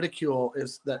same ridicule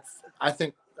is that I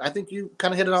think you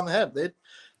kind of hit it on the head.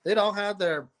 They'd all had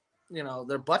their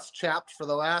their butts chapped for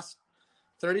the last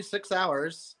 36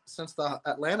 hours since the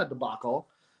Atlanta debacle,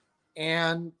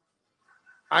 and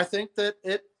I think that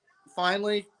it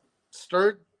finally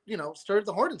stirred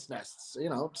the hornet's nests.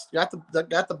 Got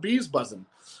the bees buzzing.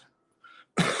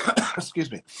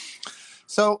 Excuse me.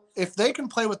 So if they can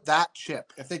play with that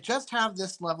chip, if they just have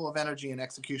this level of energy and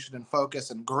execution and focus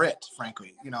and grit,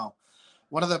 frankly,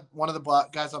 one of the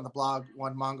guys on the blog,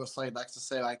 one Mongo Slade, likes to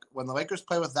say, like, when the Lakers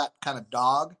play with that kind of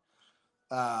dog,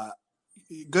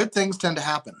 good things tend to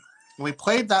happen. And we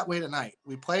played that way tonight.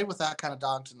 We played with that kind of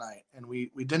dog tonight, and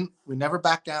we never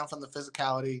backed down from the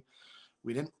physicality.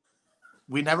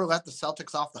 We never let the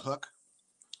Celtics off the hook.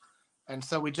 And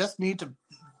so we just need to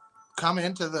come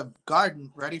into the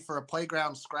Garden ready for a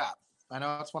playground scrap. I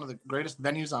know it's one of the greatest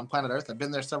venues on planet Earth. I've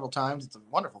been there several times. It's a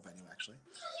wonderful venue, actually.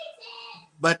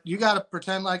 But you got to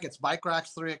pretend like it's bike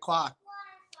racks 3 o'clock,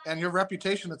 and your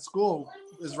reputation at school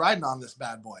is riding on this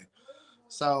bad boy.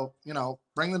 So,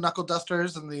 bring the knuckle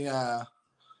dusters and the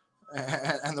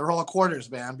roll of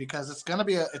quarters, man, because it's gonna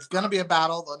be a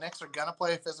battle. The Knicks are gonna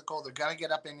play physical. They're gonna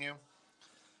get up in you,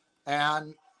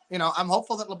 and I'm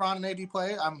hopeful that LeBron and AD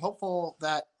play. I'm hopeful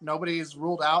that nobody's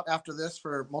ruled out after this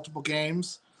for multiple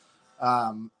games,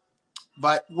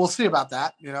 but we'll see about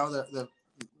that.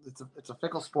 It's a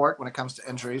fickle sport when it comes to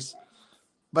injuries.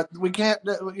 But we can't,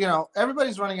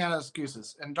 everybody's running out of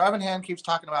excuses. And Darvin Ham keeps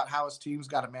talking about how his team's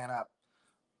got to man up.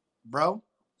 Bro,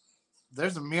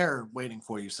 there's a mirror waiting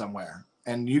for you somewhere,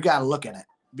 and you got to look in it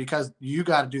because you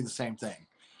got to do the same thing.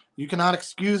 You cannot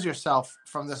excuse yourself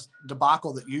from this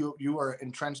debacle that you are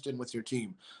entrenched in with your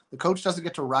team. The coach doesn't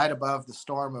get to ride above the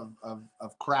storm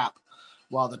of crap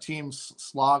while the team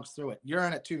slogs through it. You're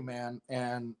in it too, man,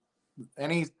 and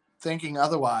any thinking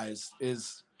otherwise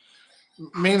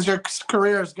means your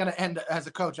career is going to end as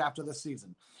a coach after this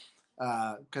season.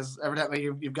 Because evidently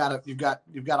you've got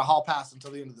a hall pass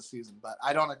until the end of the season, but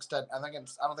I don't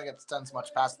think it extends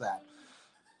much past that.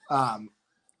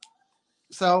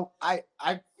 So I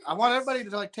want everybody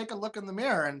to take a look in the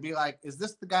mirror and be like, is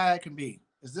this the guy I can be?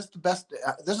 Is this the best?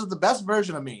 This is the best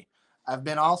version of me I've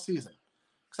been all season,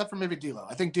 except for maybe D'Lo.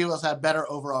 I think D'Lo's had better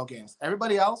overall games.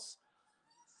 Everybody else,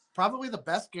 probably the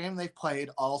best game they've played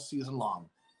all season long,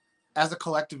 as a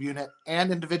collective unit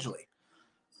and individually.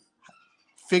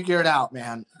 Figure it out,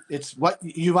 man. It's what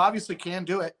you obviously can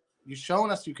do it. You've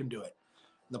shown us you can do it.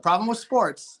 The problem with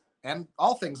sports and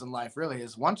all things in life really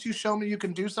is once you show me you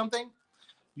can do something,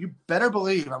 you better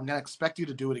believe I'm going to expect you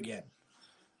to do it again.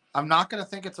 I'm not going to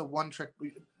think it's a one-trick.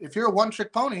 If you're a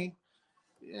one-trick pony,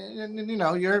 you're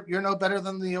no better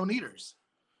than the Oneaters.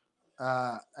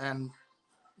 And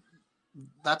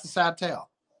that's a sad tale.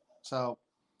 So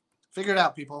figure it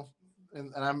out, people.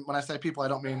 And when I say people, I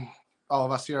don't mean all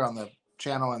of us here on the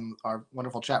channel and our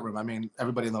wonderful chat room. I mean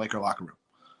everybody in the Laker locker room.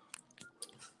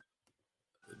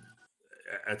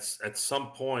 At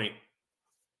some point,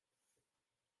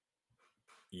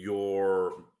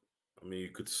 you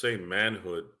could say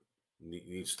manhood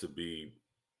needs to be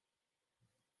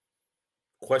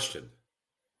questioned.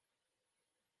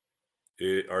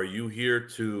 Are you here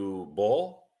to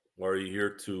ball or are you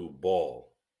here to ball?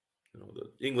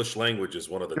 The English language is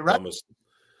one of the dumbest.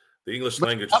 The English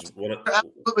language is one of. You're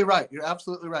absolutely right. You're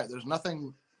absolutely right. There's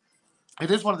nothing. It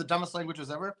is one of the dumbest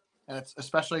languages ever, and it's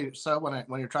especially so when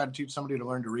you're trying to teach somebody to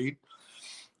learn to read.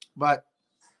 But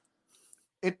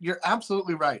you're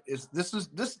absolutely right. This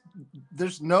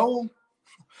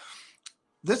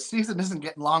season isn't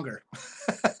getting longer.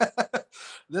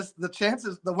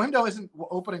 The window isn't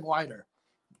opening wider.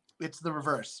 It's the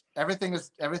reverse. Everything.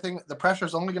 The pressure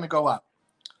is only going to go up.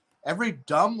 Every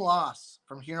dumb loss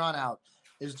from here on out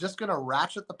is just going to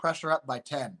ratchet the pressure up by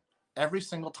 10 every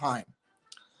single time.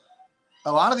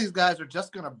 A lot of these guys are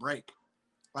just going to break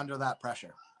under that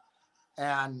pressure.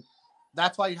 And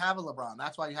that's why you have a LeBron.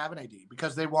 That's why you have an AD,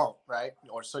 because they won't, right?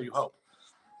 Or so you hope.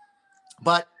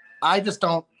 But I just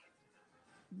don't.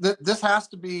 This has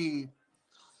to be,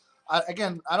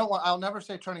 I'll never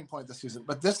say turning point this season,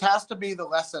 but this has to be the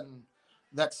lesson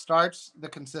that starts the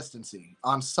consistency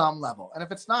on some level. And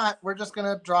if it's not, we're just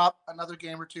going to drop another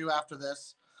game or two after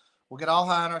this. We'll get all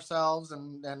high on ourselves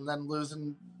and then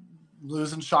losing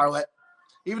Charlotte.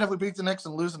 Even if we beat the Knicks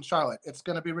and lose in Charlotte, it's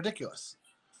going to be ridiculous.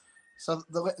 So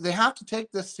they have to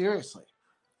take this seriously.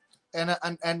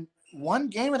 And one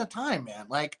game at a time, man.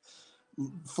 Like,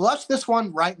 Flush this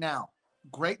one right now.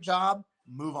 Great job.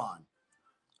 Move on.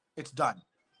 It's done.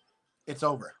 It's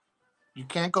over. You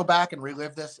can't go back and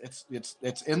relive this. It's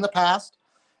in the past,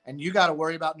 and you got to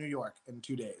worry about New York in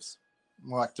 2 days,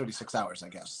 more like 36 hours, I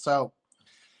guess. So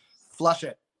flush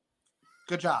it.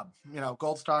 Good job.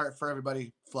 Gold star for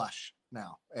everybody. Flush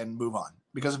now and move on.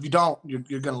 Because if you don't,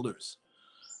 you're going to lose.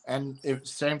 And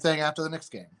same thing after the next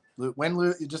game. Win,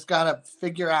 lose, you just got to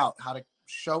figure out how to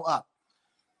show up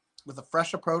with a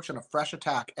fresh approach and a fresh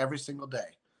attack every single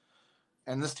day.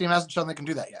 And this team hasn't shown they can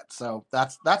do that yet. So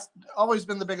that's always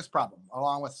been the biggest problem,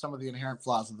 along with some of the inherent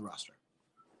flaws of the roster.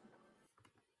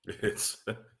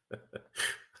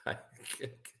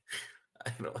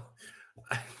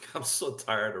 I'm so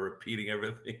tired of repeating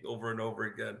everything over and over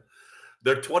again.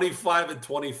 They're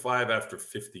 25-25 after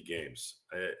 50 games.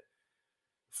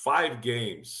 5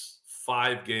 games,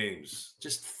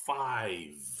 just 5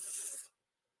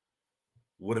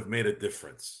 would have made a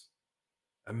difference.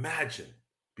 Imagine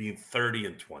being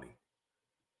 30-20.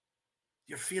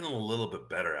 You're feeling a little bit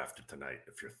better after tonight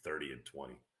if you're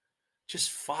 30-20.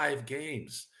 Just 5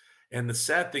 games. And the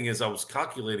sad thing is I was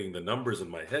calculating the numbers in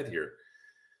my head here.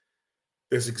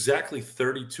 There's exactly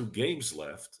 32 games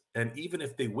left. And even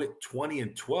if they went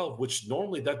 20-12, which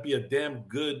normally that'd be a damn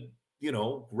good,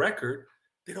 record,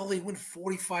 they'd only win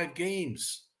 45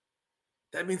 games.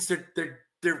 That means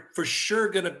they're for sure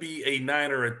going to be a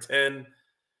 9 or a 10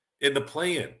 in the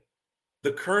play-in.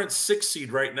 The current 6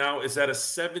 seed right now is at a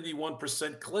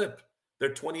 71% clip.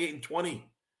 They're 28-20.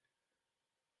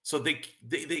 So they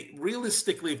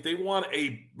realistically, if they want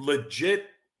a legit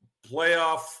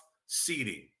playoff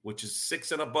seeding, which is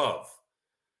 6 and above,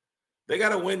 they got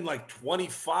to win like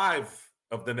 25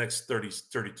 of the next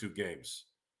 32 games.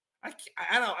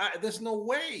 There's no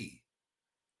way.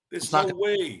 There's no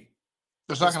way.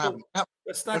 It's not going to happen. No.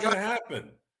 That's not going to happen.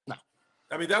 No.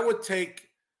 I mean, it would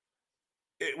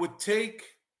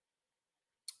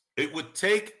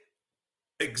take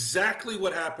exactly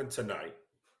what happened tonight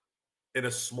in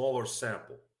a smaller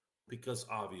sample, because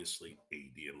obviously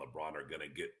AD and LeBron are going to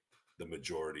get the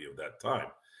majority of that time.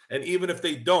 And even if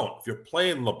they don't, if you're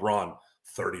playing LeBron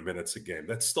 30 minutes a game,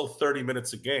 that's still 30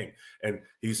 minutes a game. And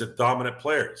he's a dominant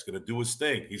player. He's going to do his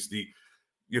thing. He's the,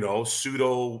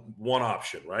 pseudo one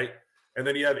option, right? And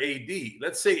then you have AD.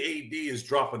 Let's say AD is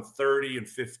dropping 30 and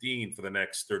 15 for the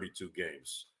next 32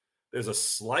 games. There's a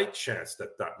slight chance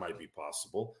that might be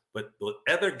possible, but the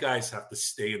other guys have to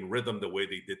stay in rhythm the way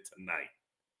they did tonight.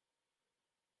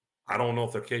 I don't know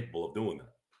if they're capable of doing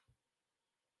that.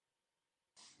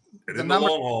 And in the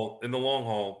long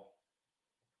haul,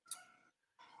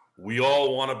 we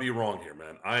all want to be wrong here,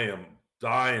 man. I am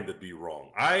dying to be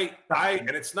wrong. And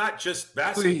it's not just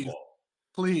basketball.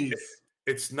 Please.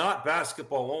 It's not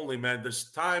basketball only, man.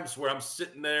 There's times where I'm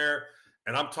sitting there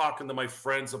and I'm talking to my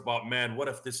friends about, man, what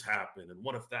if this happened? And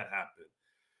what if that happened?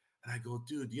 And I go,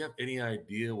 dude, do you have any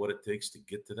idea what it takes to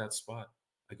get to that spot?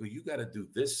 I go, you got to do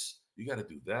this. You got to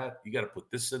do that. You got to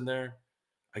put this in there.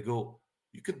 I go,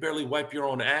 you could barely wipe your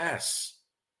own ass,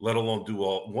 let alone do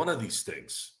one of these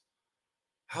things.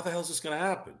 How the hell is this going to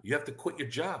happen? You have to quit your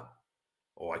job.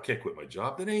 Oh, I can't quit my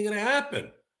job. That ain't going to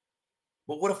happen.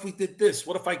 But what if we did this?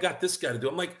 What if I got this guy to do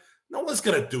it? I'm like, no one's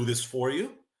going to do this for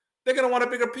you. They're going to want a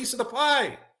bigger piece of the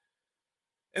pie.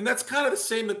 And that's kind of the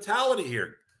same mentality here.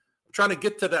 I'm trying to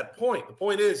get to that point. The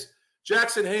point is,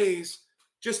 Jackson Hayes,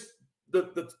 just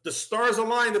the stars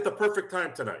aligned at the perfect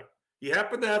time tonight. He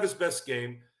happened to have his best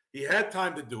game. He had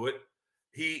time to do it.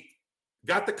 He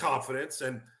got the confidence,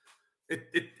 and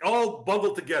it all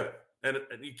bundled together. And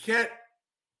you can't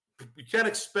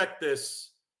expect this.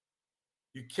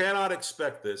 You cannot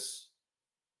expect this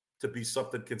to be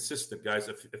something consistent, guys.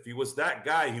 If he was that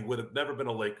guy, he would have never been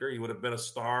a Laker. He would have been a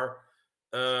star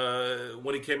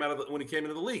when he came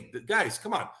into the league. Guys,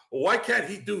 come on. Well, why can't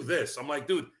he do this? I'm like,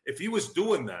 dude, if he was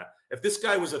doing that, if this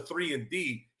guy was a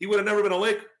 3-and-D, he would have never been a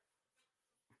Laker.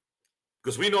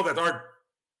 Because we know that our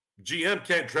GM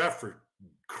can't draft for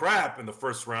crap in the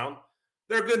first round.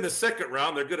 They're good in the second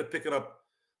round. They're good at picking up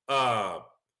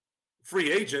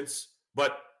free agents,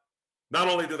 but not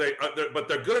only do they, but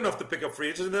they're good enough to pick up free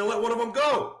agents, and they'll let one of them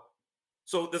go.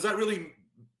 So does that really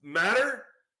matter?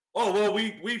 Oh, well,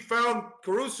 we found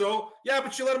Caruso. Yeah,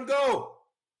 but you let him go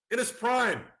in his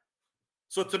prime.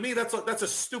 So to me, that's a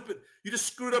stupid. You just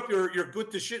screwed up your good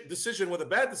decision with a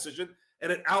bad decision,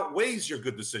 and it outweighs your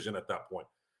good decision at that point.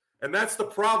 And that's the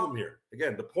problem here.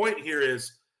 Again, the point here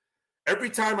is every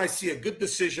time I see a good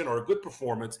decision or a good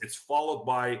performance, it's followed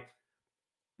by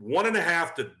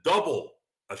 1.5 to double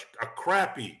a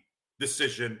crappy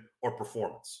decision or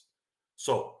performance.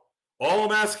 So all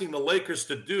I'm asking the Lakers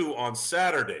to do on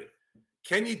Saturday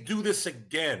Can you do this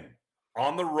again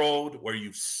on the road where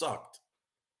you've sucked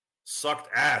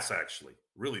ass, actually,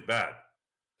 really bad?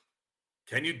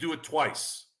 Can you do it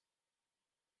twice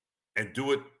and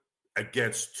do it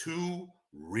against two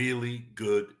really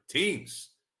good teams?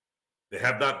 They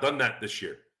have not done that this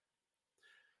year.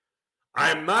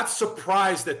 I am not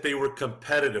surprised that they were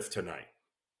competitive tonight,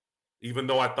 even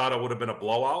though I thought it would have been a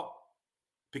blowout,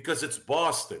 because it's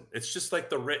Boston. It's just like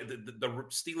the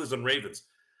Steelers and Ravens.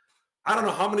 I don't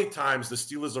know how many times the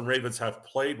Steelers and Ravens have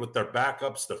played with their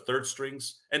backups, their third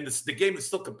strings, and the game is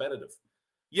still competitive.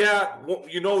 Yeah, well,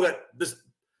 you know that the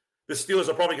Steelers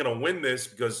are probably going to win this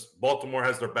because Baltimore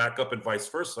has their backup and vice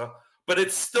versa, but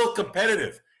it's still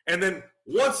competitive. And then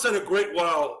once in a great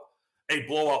while, a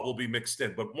blowout will be mixed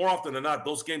in. But more often than not,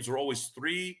 those games are always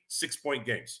 3 6-point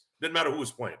games. Didn't matter who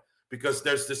was playing because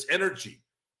there's this energy.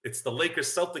 It's the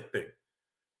Lakers-Celtic thing.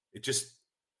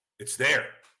 It's there.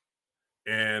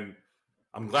 And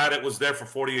I'm glad it was there for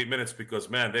 48 minutes because,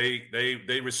 man,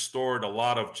 they restored a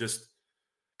lot of just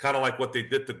kind of like what they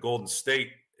did to Golden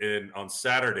State on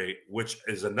Saturday, which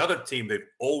is another team they've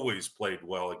always played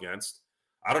well against.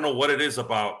 I don't know what it is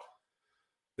about.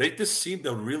 They just seem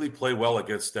to really play well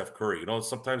against Steph Curry. You know,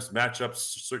 sometimes matchups,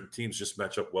 certain teams just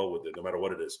match up well with it, no matter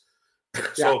what it is.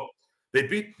 So they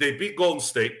beat Golden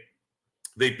State.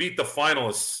 They beat the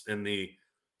finalists in the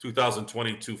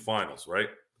 2022 finals, right?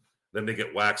 Then they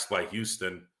get waxed by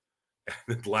Houston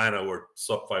and Atlanta, or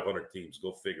sub 500 teams.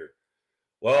 Go figure.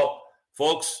 Well,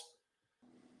 folks,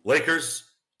 Lakers,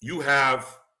 you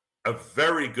have a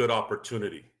very good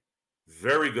opportunity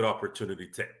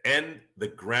to end the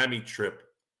Grammy trip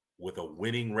with a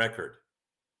winning record.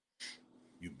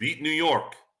 You beat New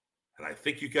York, and I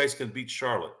think you guys can beat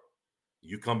Charlotte.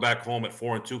 You come back home at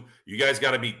 4-2. You guys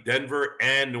got to beat Denver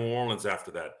and New Orleans after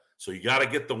that. So you got to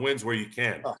get the wins where you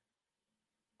can. Oh,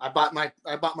 I bought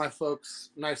my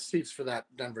folks nice seats for that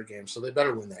Denver game, so they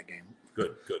better win that game.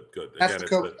 Good.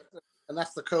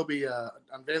 That's the Kobe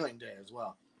unveiling day as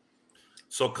well.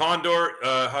 So Condor,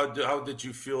 how did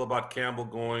you feel about Campbell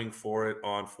going for it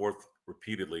on fourth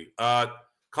repeatedly?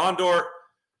 Condor,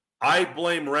 I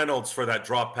blame Reynolds for that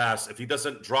drop pass. If he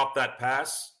doesn't drop that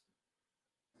pass,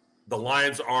 the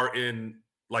Lions are in,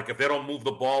 like, if they don't move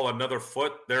the ball another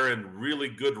foot, they're in really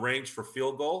good range for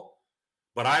field goal.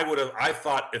 But I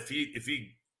thought if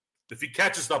he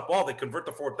catches that ball, they convert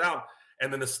the fourth down,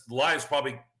 and then the Lions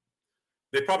probably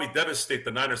devastate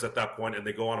the Niners at that point, and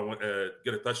they go on and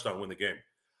get a touchdown, win the game.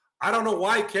 I don't know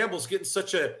why Campbell's getting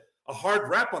such a hard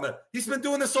rap on that. He's been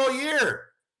doing this all year.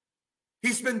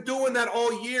 He's been doing that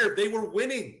all year. They were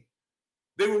winning.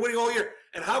 All year.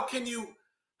 And how can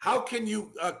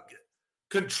you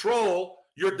control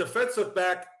your defensive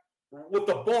back with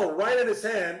the ball right in his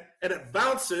hand, and it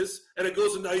bounces and it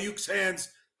goes into Ayuk's hands,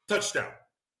 touchdown?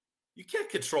 You can't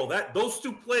control that. Those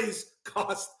two plays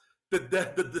cost the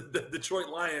Detroit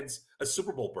Lions a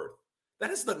Super Bowl berth. That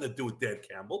has nothing to do with Dan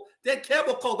Campbell. Dan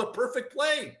Campbell called a perfect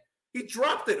play. He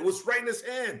dropped it. It was right in his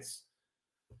hands.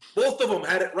 Both of them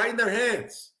had it right in their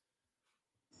hands.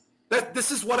 This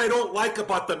is what I don't like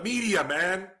about the media,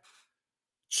 man.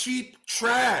 Cheap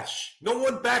trash. No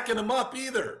one backing him up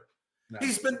either. No.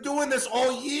 He's been doing this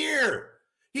all year.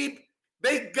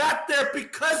 They got there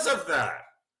because of that.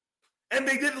 And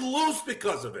they didn't lose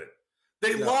because of it.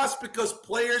 They lost because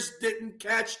players didn't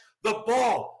catch the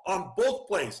ball on both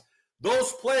plays.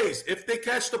 Those plays, if they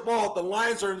catch the ball, the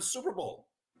Lions are in the Super Bowl.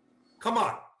 Come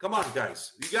on,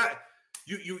 guys.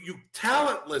 You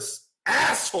talentless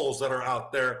assholes that are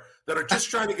out there that are just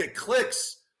trying to get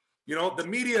clicks. You know, the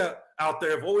media out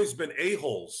there have always been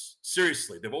a-holes.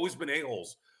 Seriously, they've always been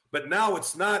a-holes. But now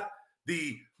it's not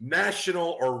the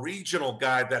national or regional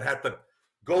guy that had to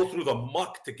go through the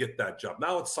muck to get that job.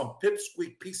 Now it's some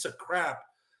pipsqueak piece of crap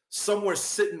somewhere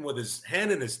sitting with his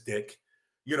hand in his dick.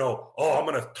 You know, I'm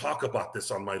going to talk about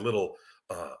this on my little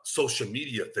social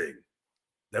media thing.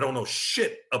 They don't know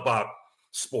shit about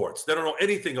sports. They don't know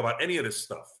anything about any of this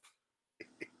stuff.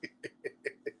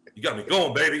 You got me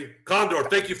going, baby. Condor,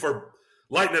 thank you for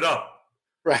lighting it up.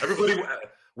 Right. Everybody,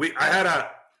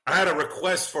 I had a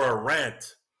request for a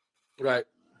rant. Right.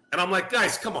 And I'm like,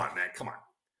 guys, come on, man. Come on.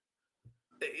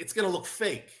 It's going to look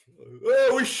fake.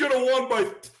 Oh, we should have won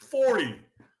by 40.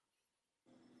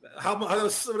 How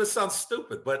this sounds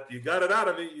stupid, but you got it out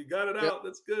of me. You got it out.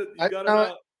 That's good. You got it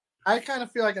out. I kind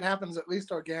of feel like it happens at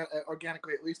least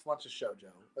organically at least once a show, Joe.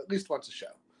 At least once a show.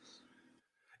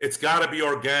 It's got to be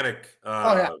organic,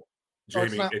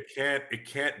 Jamie. It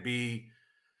can't be.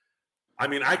 I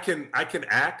mean, I can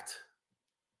act.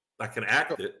 I can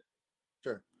act it.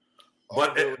 Sure.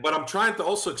 But I'm trying to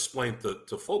also explain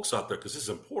to folks out there, because this is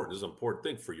important. This is an important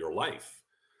thing for your life.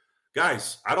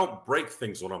 guys, I don't break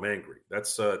things when I'm angry.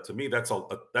 That's to me, that's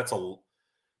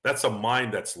a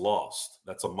mind that's lost.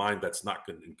 That's a mind that's not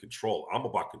in control. I'm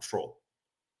about control.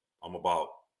 I'm about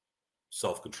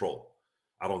self-control.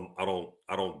 I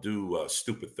don't do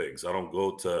stupid things. I don't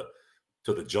go to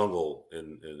the jungle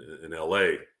in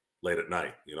LA late at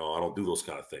night. I don't do those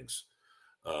kind of things.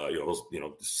 Those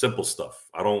simple stuff.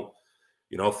 I don't.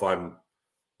 If I'm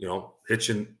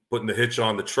putting the hitch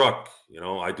on the truck,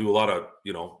 I do a lot of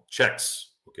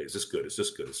checks. Okay, is this good? Is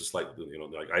this good? It's just like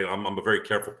I'm a very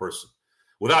careful person,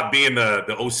 without being the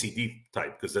OCD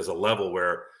type, because there's a level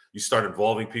where you start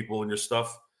involving people in your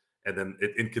stuff, and then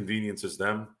it inconveniences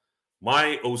them.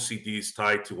 My OCD is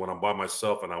tied to when I'm by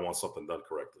myself and I want something done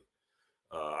correctly.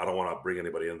 I don't want to bring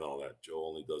anybody into all that. Joe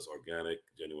only does organic,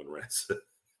 genuine rants.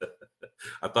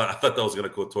 I thought that was going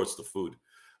to go towards the food.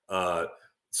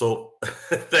 So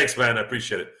thanks, man. I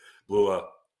appreciate it, Blue.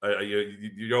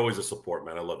 You're always a support,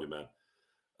 man. I love you, man.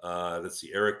 Let's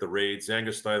see, Eric the Raid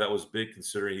Zangerstein. That was big,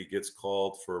 considering he gets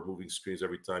called for moving screens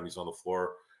every time he's on the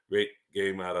floor. Great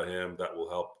game out of him. That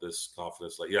will help this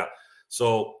confidence.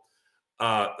 So.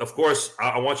 Of course,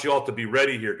 I want you all to be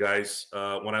ready here, guys.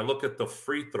 When I look at the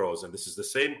free throws, and this is the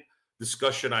same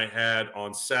discussion I had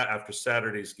after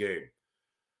Saturday's game.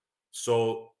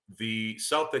 So the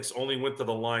Celtics only went to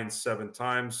the line 7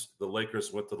 times. The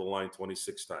Lakers went to the line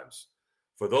 26 times.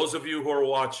 For those of you who are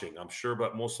watching, I'm sure,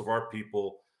 but most of our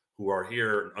people who are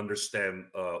here understand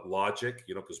logic,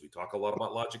 because we talk a lot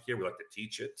about logic here. We like to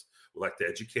teach it. We like to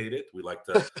educate it. We like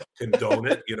to condone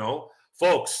it,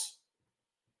 Folks,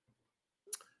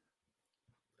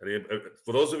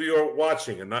 for those of you who are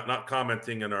watching and not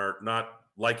commenting and are not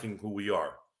liking who we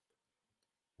are,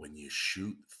 when you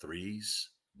shoot threes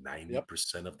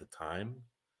 90% of the time,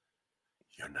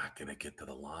 you're not going to get to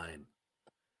the line.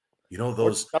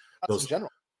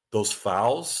 Those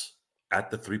fouls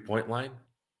at the 3-point line,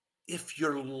 if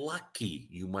you're lucky,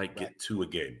 you might get 2 a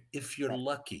game. If you're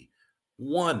lucky,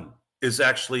 1 is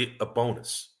actually a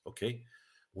bonus, okay?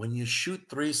 When you shoot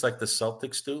threes like the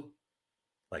Celtics do,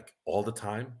 like all the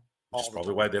time, which is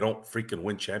probably why they don't freaking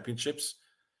win championships.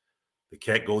 They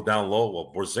can't go down low.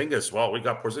 Well, Porzingis, we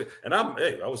got Porzingis. And I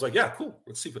was like, yeah, cool.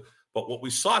 Let's see. But what we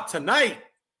saw tonight,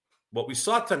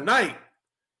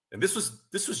 and this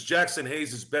was Jackson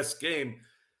Hayes' best game,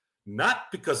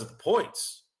 not because of the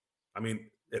points. I mean,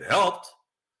 it helped.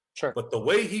 Sure. But the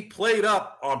way he played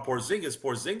up on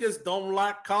Porzingis don't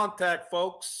like contact,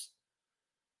 folks.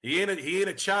 He ain't a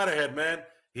chowderhead, man.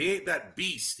 He ain't that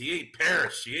beast. He ain't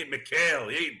Parrish. He ain't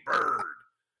McHale. He ain't Bird.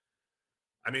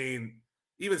 I mean,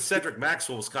 even Cedric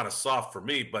Maxwell was kind of soft for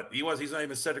me, but he's not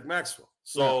even Cedric Maxwell.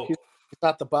 So he's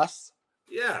not the bus.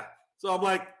 Yeah. So I'm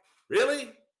like,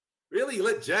 really? Really? You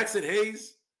let Jackson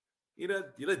Hayes, you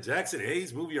let Jackson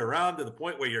Hayes move you around to the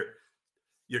point where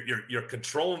you're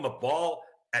controlling the ball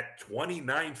at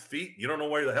 29 feet. You don't know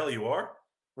where the hell you are?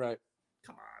 Right.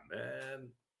 Come on, man.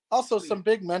 Also, some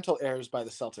big mental errors by the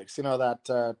Celtics.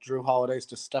 That Drew Holiday's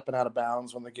just stepping out of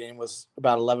bounds when the game was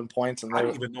about 11 points. And I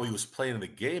didn't even know he was playing in the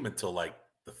game until like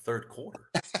the third quarter.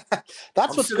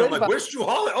 That's what's good. I'm like, where's Drew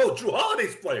Holiday? Oh, Drew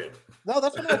Holiday's playing. No,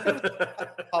 that's what my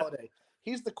favorite Holiday.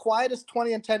 He's the quietest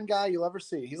 20 and 10 guy you'll ever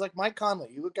see. He's like Mike Conley.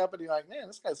 You look up and you're like, man,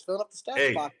 this guy's filling up the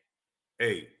stat box.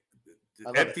 Hey,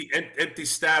 empty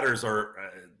statters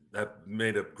have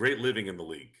made a great living in the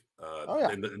league.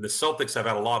 And the Celtics have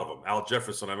had a lot of them. Al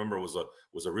Jefferson, I remember, was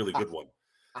a really good one.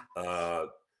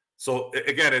 So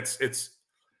again, it's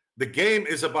the game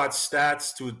is about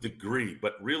stats to a degree,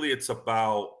 but really it's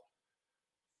about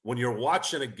when you're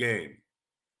watching a game.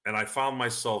 And I found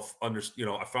myself in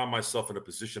a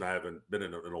position I haven't been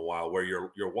in a while, where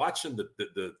you're watching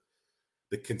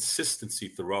the consistency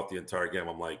throughout the entire game.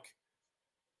 I'm like,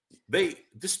 they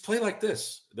just play like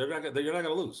this. You're not going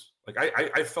to lose. Like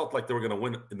I felt like they were going to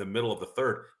win in the middle of the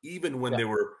third, even when they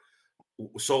were.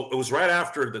 So it was right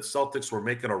after the Celtics were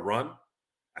making a run.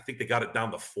 I think they got it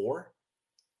down to 4,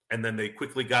 and then they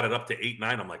quickly got it up to 8-9.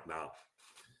 I'm like, no,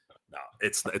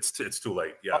 it's too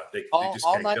late. Yeah, they just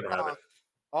can't get around it.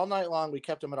 All night long, we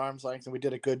kept them at arm's length, and we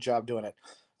did a good job doing it.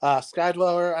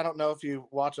 Skydweller, I don't know if you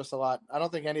watch us a lot. I don't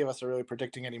think any of us are really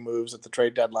predicting any moves at the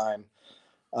trade deadline.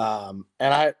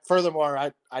 And furthermore,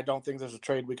 I don't think there's a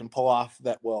trade we can pull off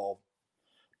that will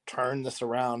turn this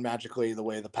around magically the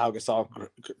way the Pau Gasol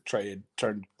trade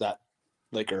turned that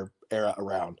Laker era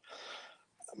around.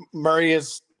 Murray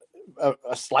is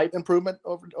a slight improvement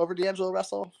over D'Angelo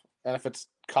Russell, and if it's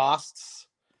costs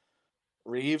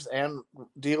Reeves and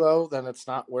D'Lo, then it's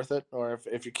not worth it. Or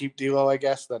if you keep D'Lo, I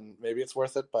guess, then maybe it's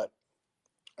worth it. But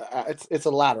it's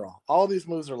a lateral. All of these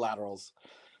moves are laterals.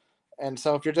 And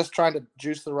so if you're just trying to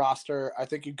juice the roster, I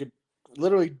think you could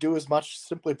literally do as much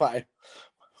simply by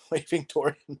waving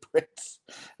Torian Prince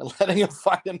and letting him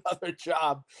find another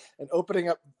job and opening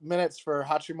up minutes for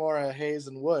Hachimura, Hayes,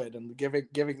 and Wood and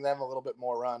giving them a little bit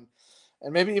more run.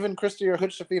 And maybe even Christie or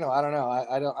Hood Shafino. I don't know.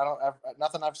 I don't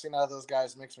nothing I've seen out of those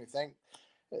guys makes me think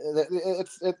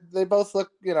they both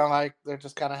look, like they're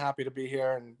just kind of happy to be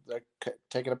here and they're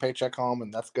taking a paycheck home,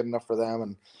 and that's good enough for them.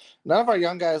 And none of our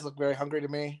young guys look very hungry to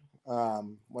me.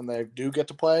 When they do get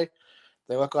to play,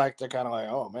 they look like they're kind of like,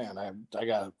 oh man, I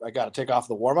got to take off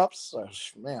the warm-ups.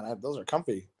 Man, those are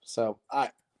comfy. So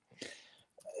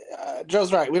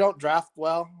Joe's right. We don't draft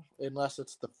well unless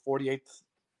it's the 48th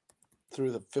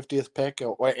through the 50th pick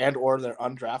or they're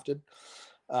undrafted.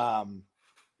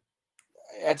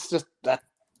 It's just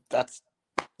that's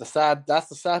the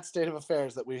sad state of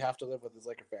affairs that we have to live with as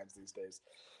Laker fans these days.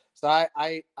 So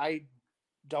I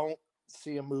don't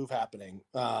see a move happening.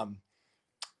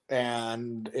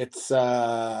 And it's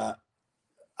Eric,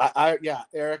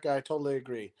 I totally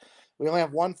agree. We only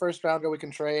have one first rounder we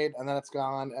can trade, and then it's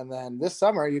gone. And then this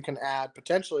summer you can add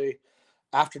potentially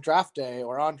after draft day,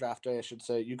 or on draft day, I should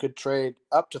say, you could trade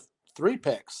up to 3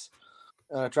 picks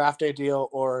in a draft day deal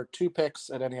or 2 picks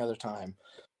at any other time.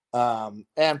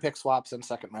 And pick swaps and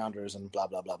second rounders and blah,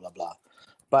 blah, blah, blah, blah.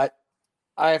 But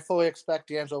I fully expect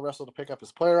D'Angelo Russell to pick up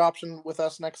his player option with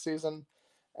us next season.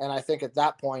 And I think at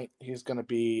that point, he's going to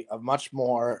be a much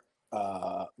more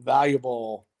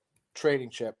valuable trading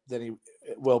chip than he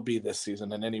will be this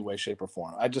season in any way, shape, or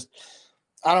form. I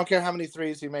don't care how many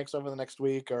threes he makes over the next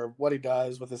week or what he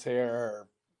does with his hair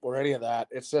or any of that.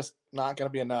 It's just not going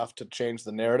to be enough to change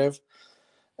the narrative.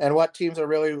 And what teams are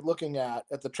really looking at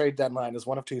the trade deadline is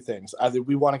one of 2 things. Either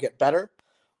we want to get better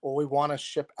or we want to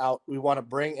ship out. We want to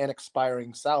bring in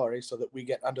expiring salary so that we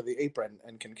get under the apron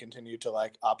and can continue to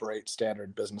operate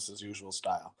standard business as usual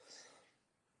style.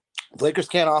 The Lakers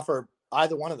can't offer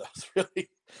either one of those, really.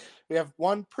 We have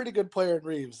one pretty good player in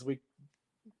Reeves.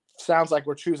 Sounds like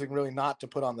we're choosing really not to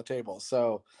put on the table.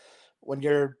 So when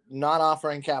you're not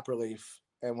offering cap relief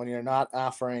and when you're not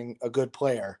offering a good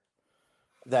player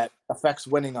that affects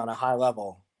winning on a high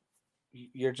level,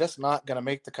 you're just not going to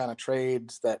make the kind of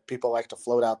trades that people like to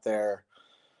float out there.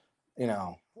 I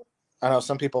know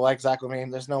some people like Zach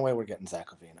LaVine. There's no way we're getting Zach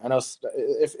LaVine. I know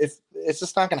if it's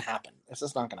just not going to happen. It's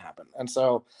just not going to happen. And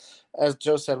so, as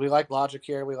Joe said, we like logic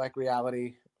here. We like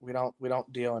reality. We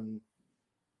don't deal in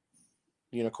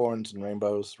unicorns and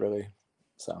rainbows, really.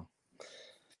 So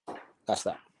that's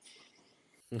that.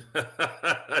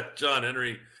 John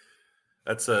Henry.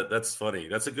 That's funny.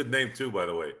 That's a good name too, by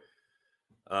the way.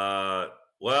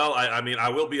 Well, I mean, I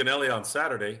will be in LA on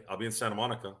Saturday. I'll be in Santa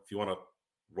Monica if you want to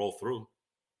roll through.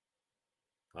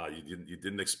 You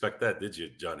didn't expect that, did you,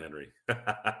 John Henry?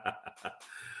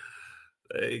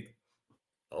 Hey,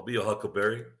 I'll be a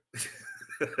huckleberry.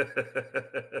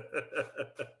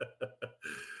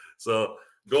 So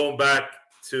going back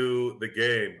to the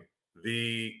game,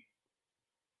 the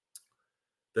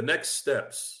next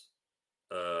steps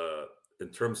in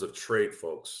terms of trade,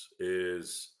 folks,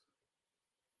 is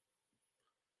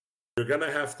you're going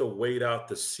to have to wait out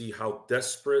to see how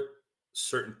desperate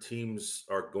certain teams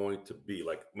are going to be.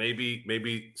 Like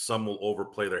maybe some will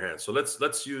overplay their hands. So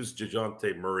let's use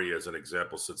DeJounte Murray as an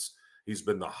example, since he's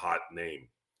been the hot name.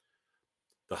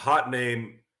 The hot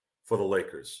name for the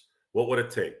Lakers. What would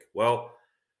it take? Well,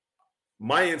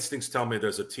 my instincts tell me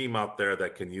there's a team out there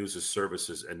that can use his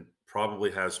services and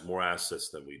probably has more assets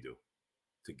than we do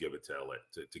to give it to LA,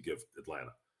 to give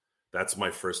Atlanta. That's my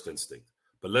first instinct.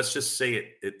 But let's just say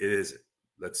it isn't.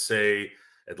 Let's say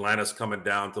Atlanta's coming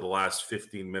down to the last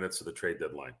 15 minutes of the trade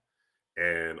deadline.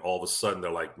 And all of a sudden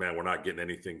they're like, man, we're not getting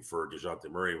anything for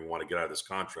DeJounte Murray. We want to get out of this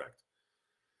contract.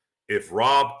 If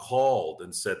Rob called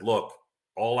and said, look,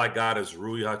 all I got is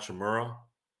Rui Hachimura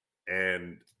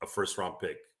and a first-round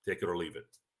pick, take it or leave it,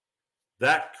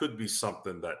 that could be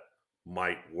something that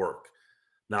might work.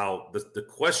 Now, the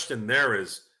question there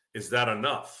is that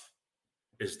enough?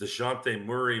 Is DeJounte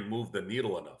Murray move the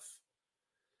needle enough?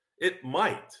 It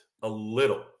might, a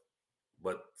little.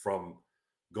 But from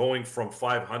going from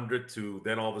 500 to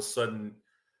then all of a sudden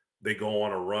they go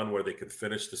on a run where they could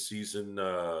finish the season,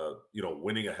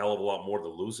 winning a hell of a lot more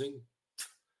than losing,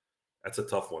 that's a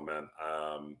tough one, man.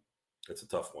 That's a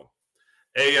tough one.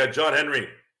 Hey, John Henry,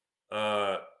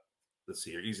 let's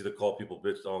see here. Easy to call people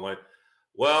bitch online.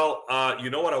 Well,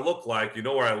 you know what I look like. You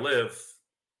know where I live.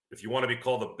 If you want to be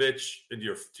called a bitch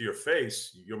to your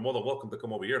face, you're more than welcome to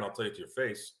come over here, and I'll tell you to your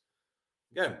face.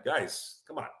 Again, guys,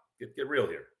 come on, get real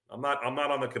here. I'm not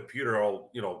on the computer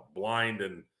all blind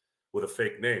and with a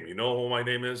fake name. You know who my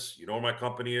name is. You know where my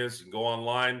company is. You can go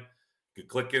online. You can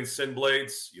click in Sin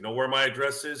Blades. You know where my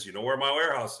address is. You know where my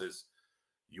warehouse is.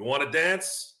 You want to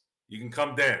dance? You can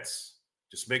come dance.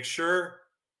 Just make sure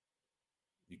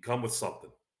you come with something.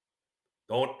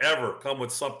 Don't ever come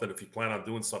with something if you plan on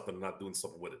doing something and not doing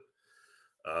something with it.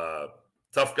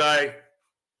 Tough guy.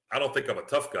 I don't think I'm a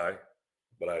tough guy,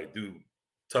 but I do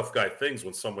tough guy things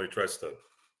when somebody tries to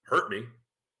hurt me.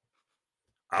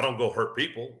 I don't go hurt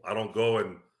people. I don't go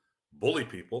and bully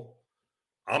people.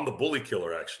 I'm the bully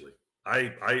killer, actually.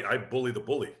 I bully the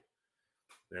bully.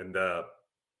 And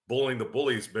bullying the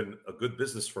bully has been a good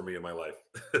business for me in my life.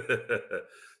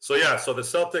 So the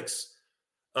Celtics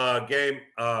game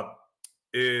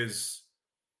is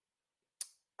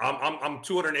I'm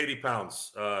 280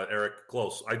 pounds, Eric,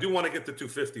 close. I do want to get to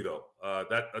 250 though.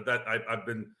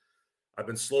 I've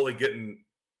been slowly getting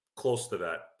close to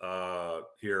that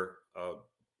here.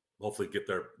 Hopefully get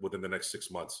there within the next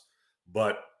 6 months.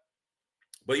 But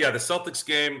yeah, the Celtics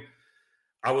game,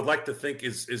 I would like to think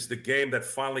is the game that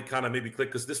finally kind of maybe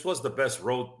clicked, because this was the best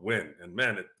road win. And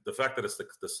man, the fact that it's the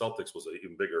Celtics was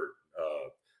even bigger.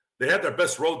 They had their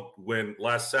best road win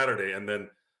last Saturday, and then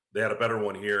they had a better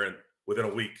one here, and within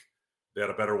a week they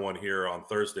had a better one here on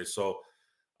Thursday. So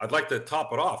I'd like to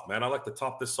top it off, man. I'd like to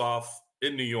top this off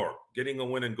in New York, getting a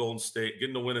win in Golden State,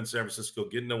 getting a win in San Francisco,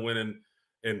 getting a win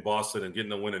in Boston, and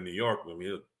getting a win in New York. I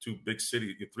mean, two big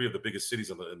cities, three of the biggest cities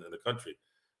in the country.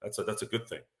 That's a good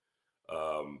thing.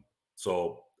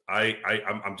 So I'm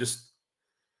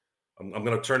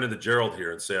going to turn into Gerald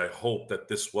here and say I hope that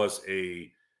this was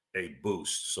a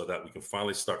boost so that we can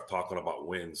finally start talking about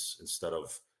wins instead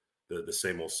of the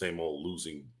same old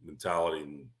losing mentality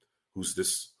and who's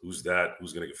this, who's that,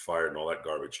 who's going to get fired and all that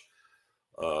garbage.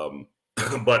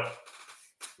 But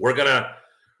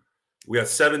we have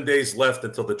 7 days left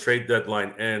until the trade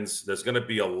deadline ends. There's going to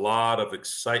be a lot of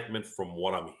excitement from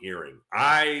what I'm hearing.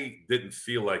 I didn't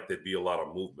feel like there'd be a lot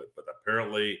of movement, but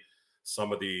apparently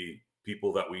some of the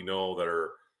people that we know that are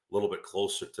a little bit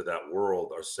closer to that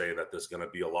world are saying that there's going to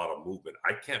be a lot of movement.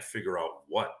 I can't figure out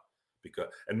what,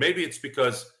 and maybe it's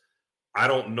because I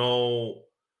don't know.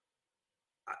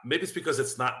 Maybe it's because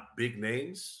it's not big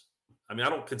names. I mean, I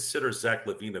don't consider Zach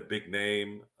LaVine a big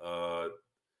name.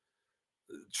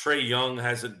 Trae Young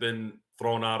hasn't been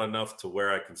thrown out enough to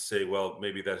where I can say, well,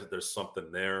 maybe there's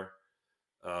something there.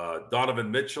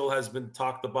 Donovan Mitchell has been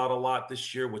talked about a lot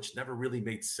this year, which never really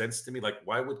made sense to me. Like,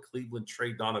 why would Cleveland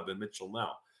trade Donovan Mitchell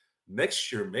now?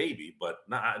 Next year, maybe, but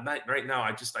not right now.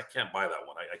 I can't buy that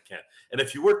one. I can't. And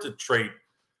if you were to trade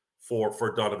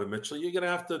for Donovan Mitchell, you're going to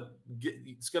have to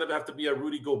it's going to have to be a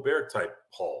Rudy Gobert type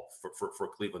haul for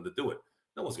Cleveland to do it.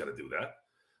 No one's going to do that.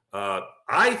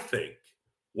 I think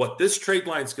what this trade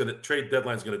deadline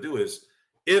is going to do is,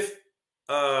 if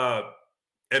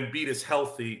Embiid is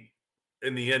healthy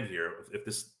in the end here, if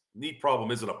this knee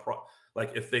problem isn't a problem,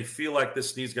 like if they feel like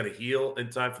this knee's going to heal in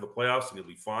time for the playoffs and it'll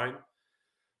be fine,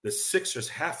 the Sixers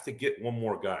have to get one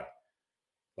more guy,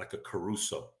 like a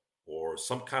Caruso or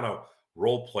some kind of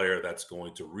role player that's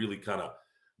going to really kind of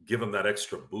give them that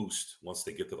extra boost once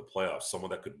they get to the playoffs.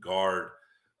 Someone that could guard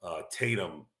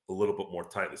Tatum a little bit more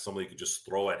tightly, somebody you could just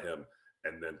throw at him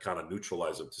and then kind of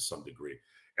neutralize them to some degree.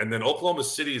 And then Oklahoma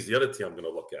City is the other team I'm going to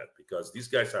look at, because these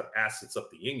guys have assets up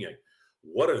the yin-yang.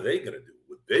 What are they going to do?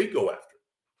 Would they go after?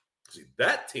 See,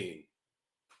 that team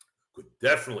could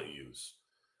definitely use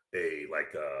a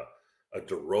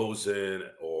DeRozan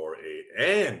or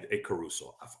a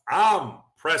Caruso. If I'm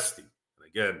Presti, and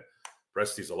again,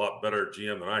 Presti's a lot better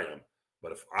GM than I am,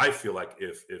 but if I feel like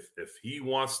if he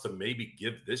wants to maybe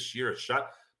give this year a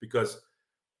shot, because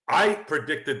I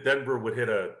predicted Denver would hit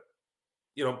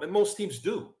and most teams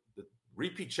do. The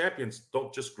repeat champions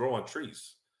don't just grow on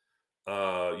trees.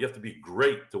 You have to be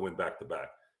great to win back-to-back.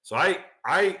 So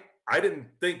I didn't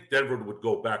think Denver would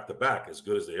go back-to-back as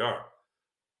good as they are.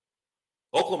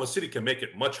 Oklahoma City can make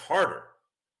it much harder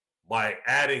by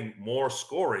adding more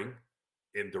scoring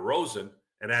in DeRozan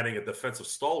and adding a defensive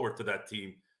stalwart to that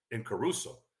team in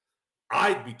Caruso.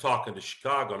 I'd be talking to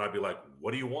Chicago, and I'd be like,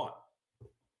 what do you want?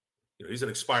 He's an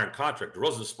expiring contract.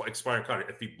 DeRozan's an expiring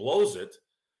contract. If he blows it,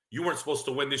 you weren't supposed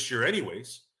to win this year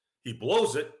anyways. He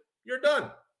blows it, you're done.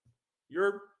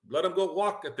 Let him go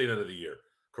walk at the end of the year.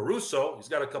 Caruso, he's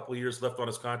got a couple of years left on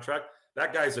his contract.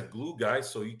 That guy's a glue guy,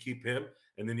 so you keep him,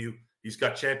 and then he's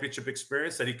got championship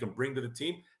experience that he can bring to the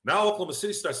team. Now Oklahoma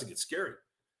City starts to get scary.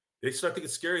 They start to get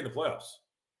scary in the playoffs.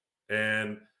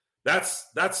 And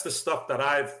that's the stuff that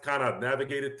I've kind of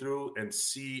navigated through and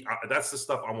see. That's the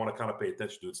stuff I want to kind of pay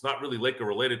attention to. It's not really Laker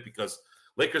related, because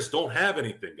Lakers don't have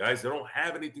anything, guys. They don't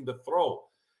have anything to throw.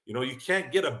 You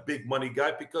can't get a big money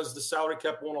guy because the salary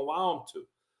cap won't allow him to.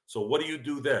 So what do you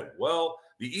do then? Well,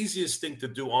 the easiest thing to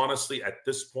do, honestly, at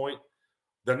this point,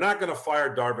 they're not going to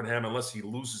fire Darvin Ham unless he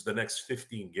loses the next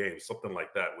 15 games, something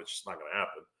like that, which is not going to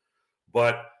happen.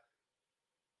 But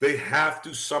they have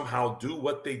to somehow do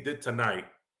what they did tonight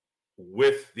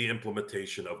with the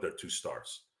implementation of their 2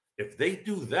 stars. If they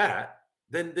do that,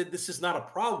 then this is not a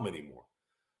problem anymore.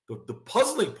 The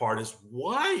puzzling part is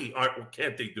why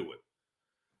can't they do it?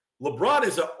 LeBron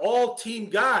is an all-team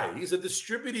guy. He's a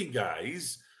distributing guy. He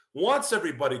wants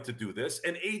everybody to do this.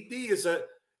 And AD is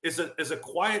a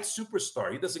quiet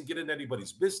superstar. He doesn't get in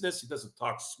anybody's business. He doesn't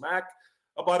talk smack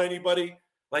about anybody.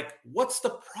 Like, what's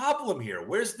the problem here?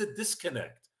 Where's the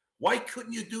disconnect? Why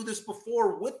couldn't you do this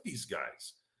before with these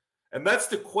guys? And that's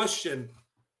the question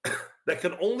that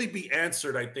can only be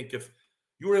answered, I think, if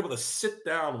you were able to sit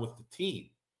down with the team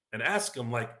and ask them,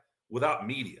 like, without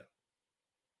media.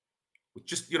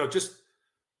 Just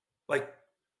like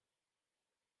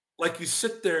you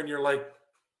sit there and you're like,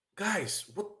 guys,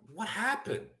 what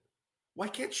happened? Why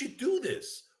can't you do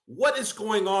this? What is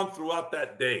going on throughout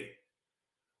that day,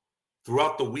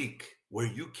 throughout the week, where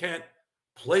you can't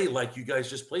play like you guys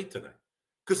just played tonight?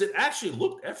 Because it actually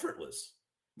looked effortless.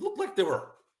 It looked like they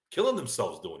were killing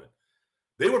themselves doing it.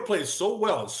 They were playing so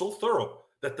well and so thorough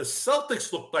that the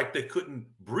Celtics looked like they couldn't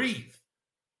breathe.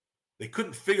 They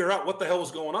couldn't figure out what the hell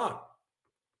was going on.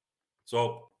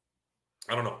 So,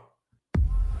 I don't know.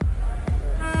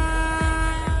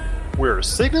 We're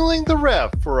signaling the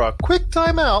ref for a quick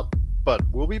timeout, but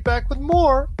we'll be back with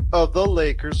more of the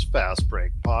Lakers Fast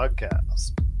Break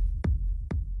podcast.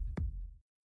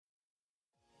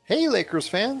 Hey Lakers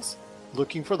fans,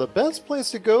 looking for the best place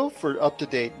to go for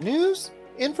up-to-date news,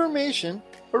 information,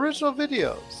 original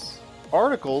videos,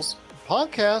 articles,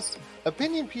 podcasts,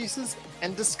 opinion pieces,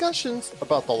 and discussions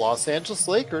about the Los Angeles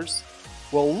Lakers?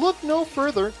 Well, look no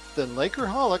further than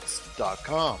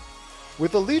Lakerholics.com.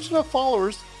 With a legion of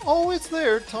followers always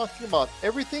there talking about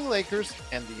everything Lakers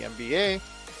and the NBA,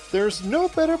 there's no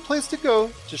better place to go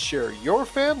to share your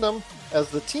fandom as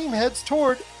the team heads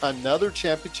toward another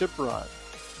championship run.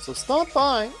 So stop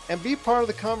by and be part of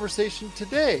the conversation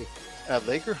today at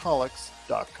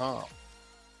Lakerholics.com.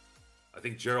 I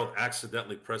think Gerald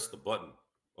accidentally pressed the button.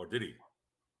 Or did he?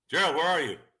 Gerald, where are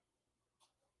you?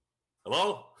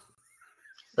 Hello?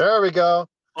 There we go.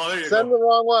 Oh, there you Send go. the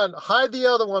wrong one. Hide the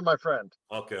other one, my friend.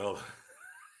 Okay, hold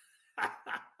on.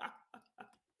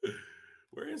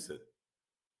 Where is it?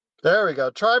 There we go.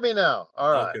 Try me now.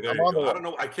 All right. Okay, there I'm you on go. the I don't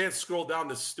know. I can't scroll down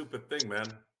this stupid thing, man.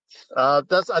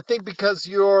 That's I think because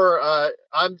you're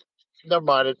I'm never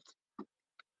mind.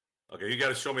 Okay, you got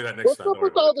to show me that next What's time. up Don't worry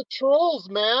with about all it. the trolls,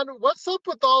 man? What's up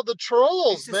with all the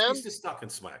trolls, man? He's just talking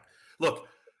smack. Look,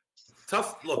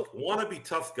 wannabe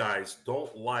tough guys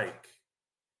don't like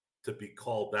to be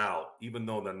called out, even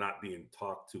though they're not being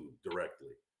talked to directly.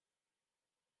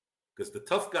 Because the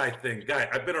tough guy thing,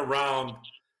 I've been around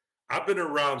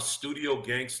studio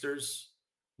gangsters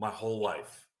my whole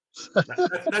life.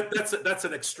 That's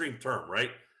an extreme term,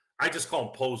 right? I just call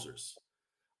them posers.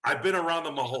 I've been around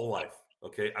them my whole life.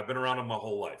 Okay, I've been around them my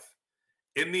whole life.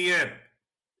 In the end,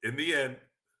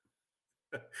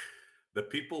 the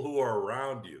people who are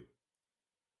around you,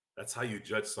 that's how you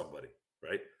judge somebody,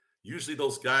 right? Usually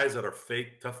those guys that are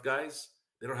fake tough guys,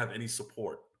 they don't have any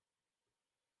support.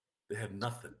 They have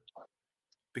nothing.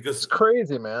 Because it's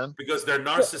crazy, man. Because they're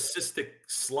narcissistic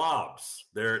slobs.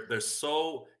 They're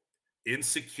so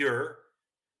insecure,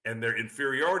 and their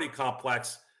inferiority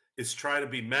complex is trying to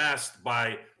be masked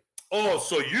by, oh,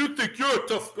 so you think you're a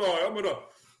tough guy?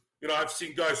 I've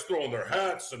seen guys throwing their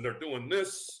hats and they're doing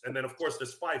this. And then, of course,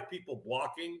 there's 5 people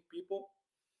blocking people.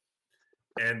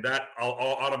 And that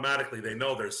automatically they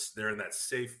know they're in that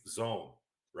safe zone,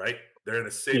 right? They're in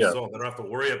a safe zone. They don't have to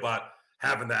worry about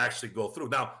having to actually go through.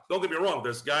 Now, don't get me wrong.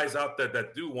 There's guys out there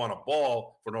that do want to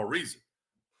ball for no reason.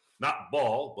 Not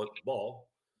ball, but ball.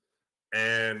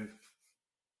 And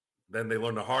then they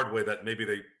learn the hard way that maybe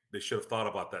they should have thought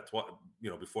about that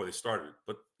before they started.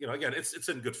 But, again, it's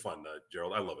in good fun,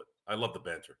 Gerald. I love it. I love the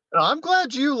banter. I'm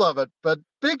glad you love it, but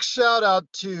big shout out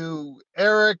to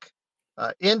Eric,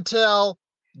 Intel,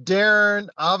 Darren,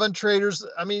 Avon Traders.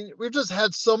 I mean, we've just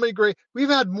had so many we've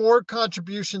had more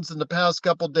contributions in the past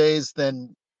couple days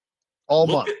than all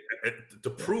month. To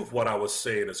prove what I was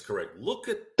saying is correct.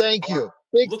 Thank you.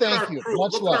 Big thank you.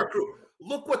 Much Look love. at our crew.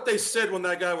 Look what they said when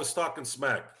that guy was talking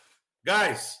smack.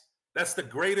 Guys, that's the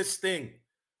greatest thing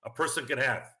a person can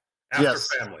have after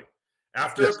family.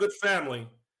 After a good family,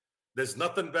 there's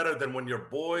nothing better than when your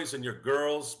boys and your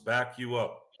girls back you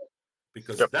up.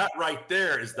 Because that right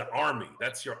there is the army.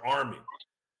 That's your army.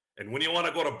 And when you want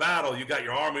to go to battle, you got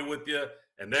your army with you,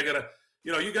 and they're going to,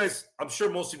 you guys, I'm sure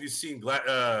most of you seen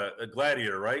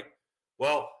Gladiator, right?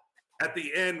 Well, at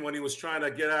the end, when he was trying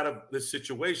to get out of this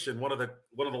situation, one of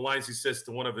the lines he says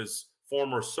to one of his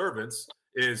former servants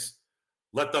is,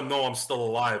 "Let them know I'm still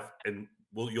alive, and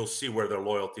you'll see where their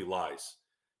loyalty lies."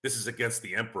 This is against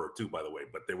the emperor too, by the way,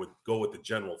 but they would go with the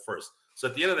general first. So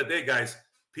at the end of the day, guys,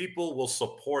 people will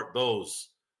support those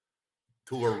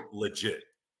who are legit.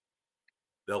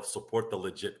 They'll support the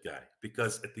legit guy,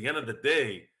 because at the end of the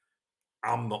day,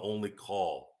 I'm the only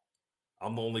call.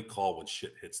 I'm the only call when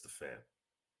shit hits the fan.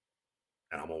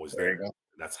 And I'm always there. And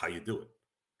that's how you do it.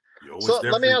 You're always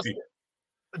there. Let me ask,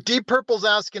 Deep Purple's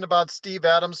asking about Steve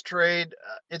Adams' trade.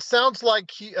 It sounds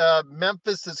like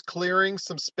Memphis is clearing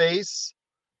some space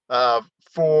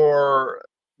for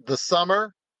the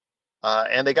summer,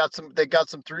 and they got some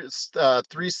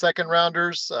 3 second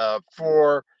rounders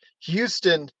for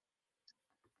Houston.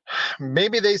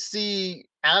 Maybe they see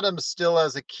Adams still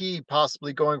as a key,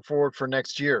 possibly going forward for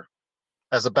next year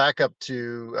as a backup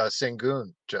to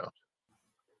Sengun, Joe.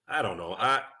 I don't know.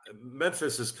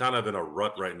 Memphis is kind of in a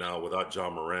rut right now without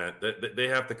John Morant. They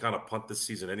have to kind of punt this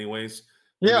season anyways.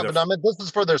 Yeah, but I mean, this is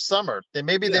for their summer. They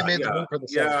made the move for the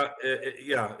summer.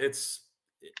 It's,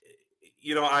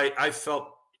 you know, I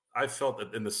felt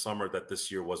in the summer that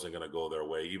this year wasn't going to go their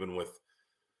way. Even with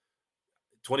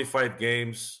 25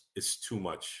 games, it's too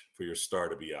much for your star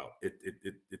to be out.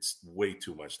 It's way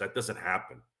too much. That doesn't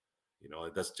happen. You know,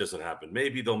 it doesn't happen.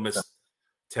 Maybe they'll miss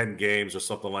 10 games or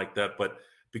something like that, but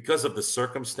because of the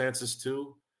circumstances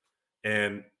too,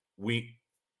 and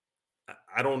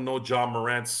I don't know John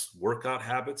Morant's workout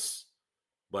habits,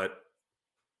 but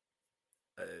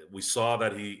we saw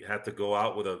that he had to go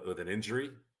out with an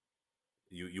injury.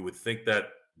 You would think that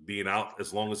being out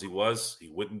as long as he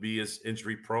wouldn't be as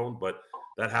injury prone, but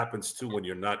that happens too when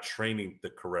you're not training the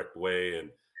correct way and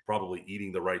probably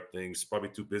eating the right things, probably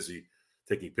too busy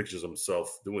taking pictures of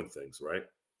himself doing things, right?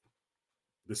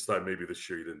 This time, maybe this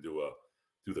year he didn't do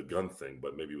the gun thing,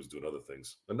 but maybe he was doing other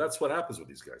things. And that's what happens with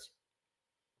these guys.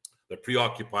 They're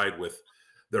preoccupied with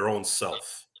their own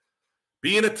self.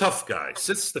 Being a tough guy.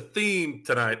 Since the theme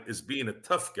tonight is being a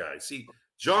tough guy. See,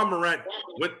 John Morant,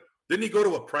 didn't he go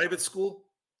to a private school?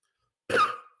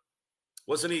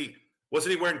 Wasn't he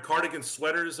wearing cardigan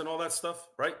sweaters and all that stuff,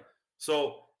 right?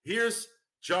 So here's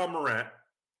John Morant,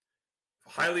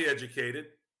 highly educated,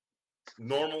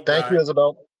 normal guy. Thank you,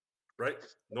 Isabel. Right?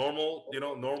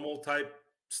 Normal type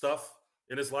stuff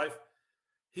in his life.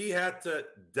 He had to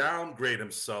downgrade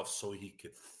himself so he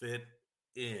could fit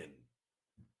in.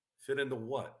 Fit into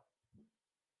what?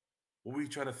 What were you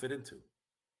trying to fit into?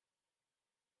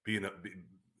 Being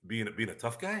a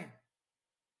tough guy?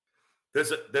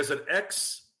 There's an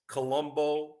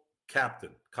ex-Colombo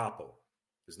captain, capo.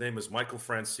 His name is Michael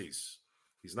Francis.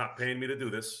 He's not paying me to do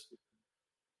this.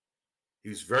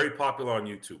 He's very popular on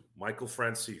YouTube. Michael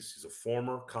Francis. He's a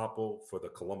former capo for the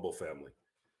Colombo family.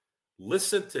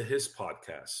 Listen to his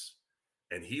podcasts,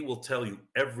 and he will tell you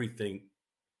everything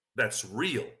that's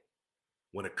real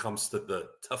when it comes to the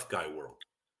tough guy world.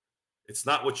 It's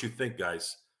not what you think,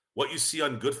 guys. What you see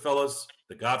on Goodfellas,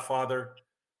 The Godfather,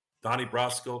 Donnie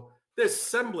Brasco, there's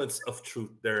semblance of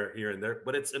truth there, here and there,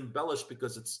 but it's embellished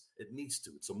because it needs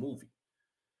to. It's a movie.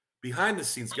 Behind the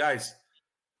scenes, guys,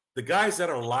 the guys that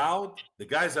are loud, the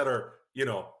guys that are,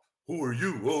 who are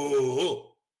you? Oh.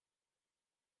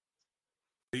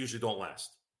 They usually don't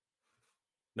last.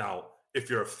 Now, if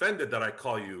you're offended that I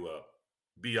call you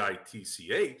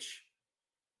BITCH,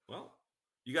 well,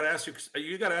 you got to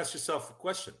ask yourself a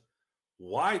question.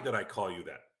 Why did I call you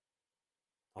that?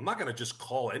 I'm not going to just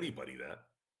call anybody that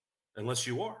unless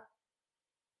you are.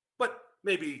 But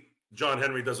maybe John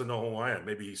Henry doesn't know who I am.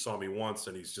 Maybe he saw me once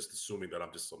and he's just assuming that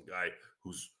I'm just some guy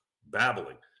who's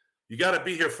babbling. You got to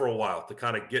be here for a while to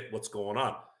kind of get what's going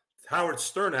on. Howard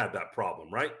Stern had that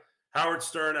problem, right? Howard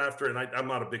Stern and I'm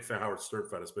not a big Howard Stern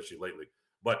fan, especially lately,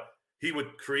 but he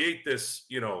would create this,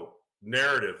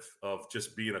 narrative of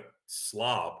just being a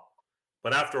slob.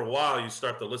 But after a while, you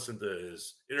start to listen to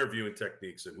his interviewing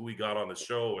techniques and who he got on the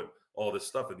show and all this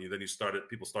stuff. And then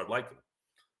people start liking him.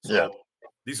 So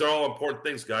These are all important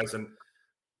things, guys. And,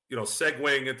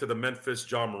 segueing into the Memphis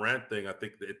John Morant thing, I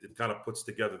think it kind of puts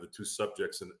together the two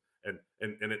subjects and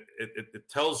it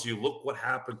tells you, look what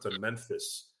happened to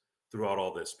Memphis throughout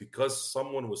all this, because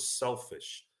someone was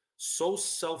selfish, so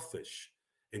selfish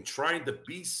in trying to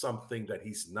be something that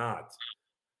he's not,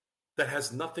 that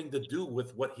has nothing to do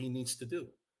with what he needs to do.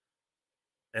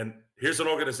 And here's an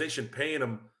organization paying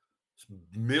him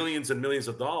millions and millions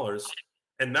of dollars,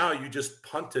 and now you just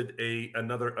punted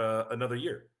another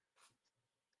year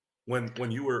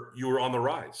when you were on the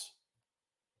rise.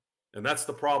 And that's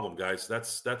the problem, guys.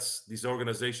 That's these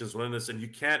organizations running this, and you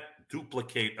can't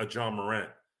duplicate a John Morant.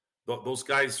 those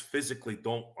guys physically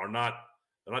they're not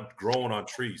growing on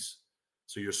trees,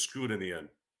 so you're screwed in the end.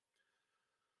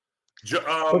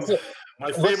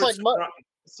 My favorite.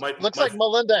 Looks like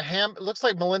Melinda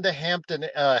Hampton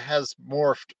has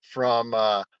morphed from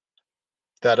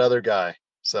that other guy.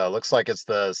 So it looks like it's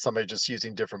somebody just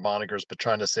using different monikers but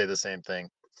trying to say the same thing.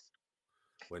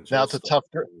 Now it's a tough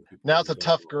girl. Now it's a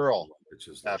tough girl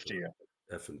after you.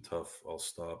 Effing tough. I'll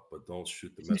stop, but don't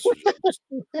shoot the messenger.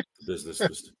 The business,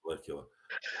 Mr. Molecular.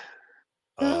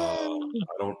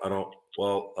 I don't.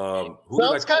 Well,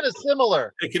 sounds kind of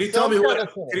similar. Hey, can you tell me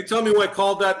who I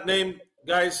called that name,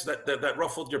 guys? That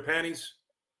ruffled your panties?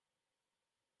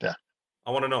 Yeah,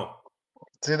 I want to know.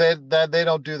 See, they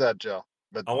don't do that, Joe.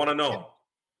 But I want to know.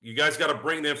 You guys got to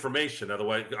bring the information.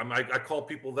 Otherwise, I call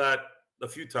people that a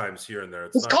few times here and there.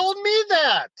 It's called me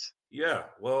that. Yeah.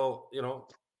 Well,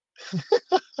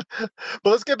 But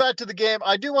let's get back to the game.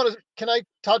 Can I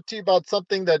talk to you about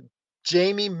something that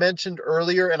Jamie mentioned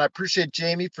earlier? And I appreciate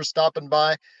Jamie for stopping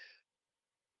by.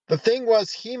 The thing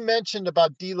was, he mentioned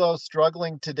about D'Lo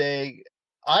struggling today.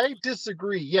 I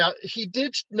disagree. Yeah, he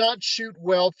did not shoot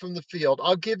well from the field.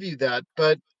 I'll give you that.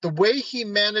 But the way he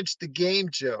managed the game,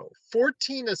 Joe,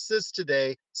 14 assists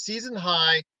today, season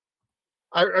high.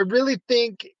 I really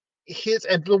think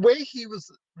and the way he was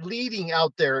leading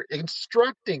out there,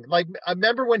 instructing, like I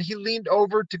remember when he leaned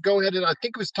over to go ahead and I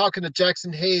think he was talking to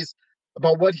Jackson Hayes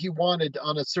about what he wanted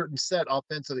on a certain set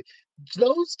offensively.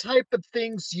 Those type of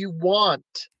things you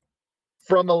want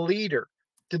from a leader.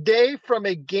 Today, from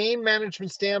a game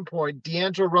management standpoint,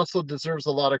 D'Angelo Russell deserves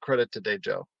a lot of credit today,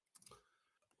 Joe.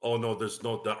 Oh, no, there's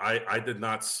no – I did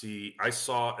not see – I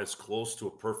saw as close to a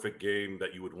perfect game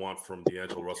that you would want from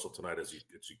D'Angelo Russell tonight as you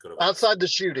could have. Outside the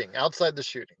shooting.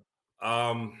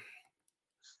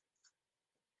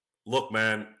 Look,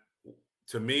 man,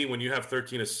 to me, when you have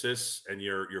 13 assists and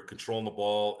you're controlling the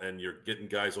ball and you're getting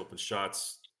guys open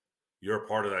shots, you're a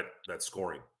part of that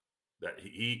scoring. That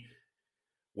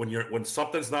when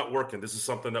something's not working, this is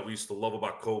something that we used to love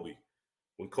about Kobe.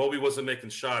 When Kobe wasn't making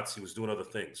shots, he was doing other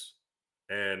things.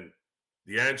 And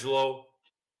D'Angelo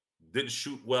didn't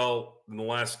shoot well in the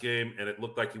last game, and it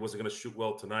looked like he wasn't going to shoot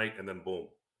well tonight. And then, boom,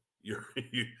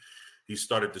 he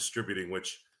started distributing,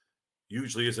 which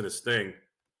usually isn't his thing.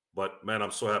 But, man,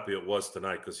 I'm so happy it was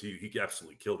tonight because he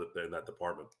absolutely killed it in that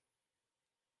department.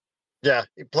 Yeah,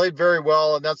 he played very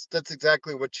well, and that's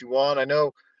exactly what you want. I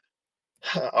know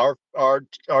our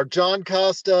John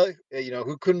Costa,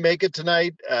 who couldn't make it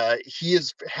tonight, he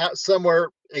is somewhere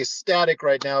ecstatic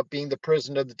right now, being the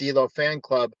president of the D'Lo fan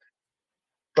club.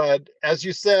 But as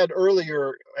you said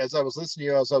earlier, as I was listening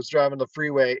to you, as I was driving the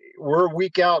freeway, we're a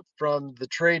week out from the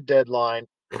trade deadline,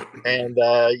 and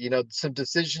some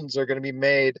decisions are going to be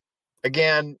made.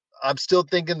 Again, I'm still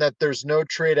thinking that there's no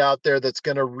trade out there that's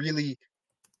going to really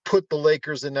put the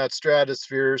Lakers in that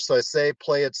stratosphere. So I say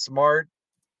play it smart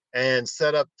and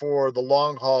set up for the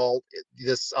long haul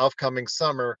this upcoming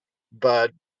summer.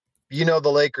 But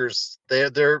the Lakers,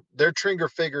 they're trigger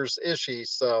figures ishy,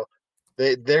 so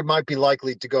they might be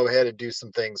likely to go ahead and do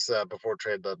some things before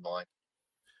trade deadline.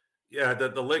 Yeah,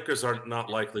 the Lakers are not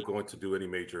likely going to do any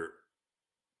major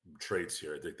trades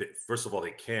here. First of all,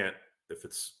 they can't if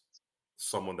it's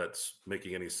someone that's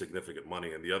making any significant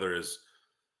money, and the other is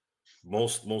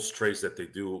most trades that they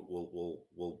do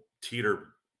will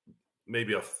teeter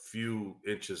maybe a few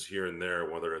inches here and there,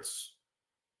 whether it's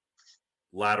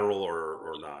lateral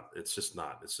or not. It's just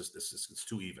not. It's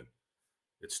too even.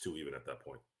 It's too even at that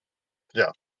point.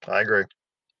 Yeah, I agree.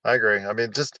 I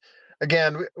mean, just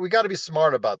again, we got to be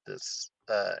smart about this,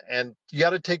 and you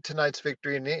got to take tonight's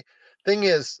victory. And the thing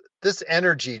is, this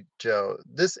energy, Joe,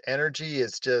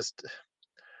 is just.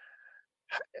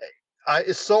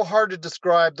 It's so hard to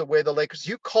describe the way the Lakers.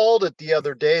 You called it the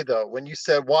other day, though, when you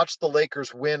said, "Watch the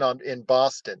Lakers win in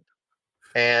Boston."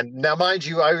 And now, mind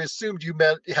you, I assumed you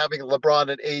meant having LeBron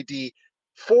and AD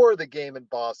for the game in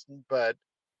Boston, but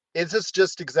is this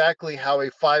just exactly how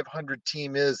a 500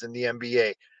 team is in the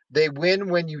NBA? They win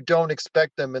when you don't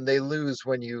expect them, and they lose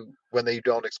when they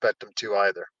don't expect them to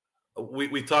either.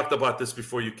 We talked about this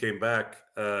before you came back.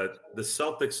 The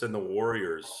Celtics and the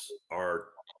Warriors are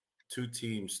two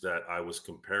teams that I was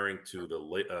comparing to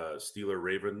the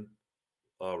Steeler-Raven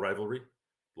rivalry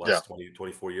last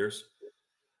 24 years.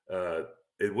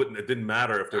 It didn't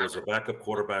matter if there was a backup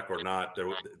quarterback or not.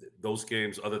 Those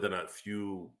games, other than a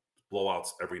few blowouts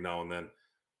every now and then,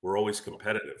 were always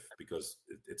competitive because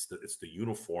it's the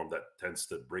uniform that tends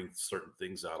to bring certain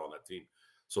things out on that team.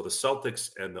 So the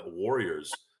Celtics and the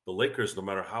Warriors, the Lakers, no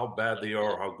matter how bad they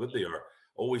are or how good they are,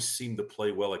 always seem to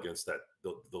play well against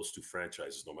those two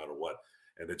franchises, no matter what.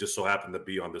 And it just so happened to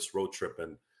be on this road trip.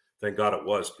 And Thank God it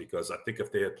was, because I think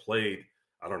if they had played,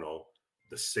 I don't know,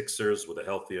 the Sixers with a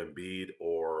healthy Embiid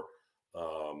or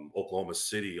Oklahoma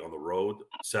City on the road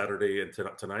Saturday and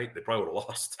tonight, they probably would have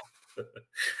lost.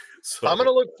 So I'm going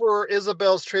to look for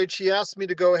Isabel's trade. She asked me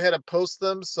to go ahead and post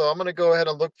them, so I'm going to go ahead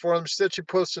and look for them. She said she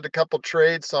posted a couple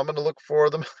trades, so I'm going to look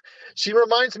for them. She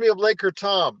reminds me of Laker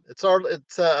Tom.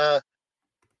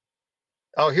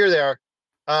 Oh, here they are.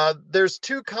 There's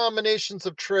 2 combinations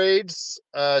of trades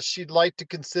she'd like to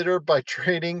consider by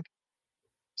trading.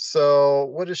 So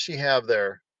what does she have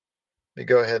there? Let me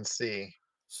go ahead and see.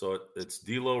 So it's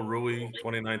D'Lo Rui,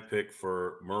 29th pick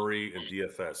for Murray and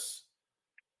DFS.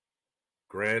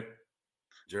 Grant,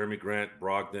 Jeremy Grant,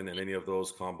 Brogdon, and any of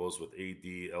those combos with AD,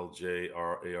 LJ,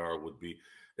 AR would be.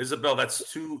 Isabel,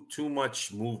 that's too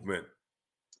much movement.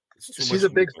 She's a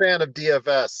big fan of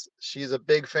DFS. She's a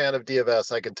big fan of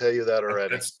DFS. I can tell you that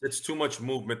already. It's too much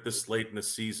movement this late in the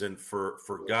season for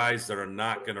guys that are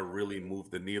not going to really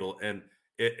move the needle. And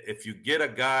if you get a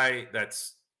guy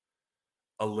that's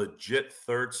a legit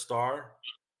third star,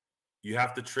 you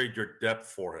have to trade your depth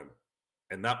for him,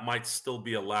 and that might still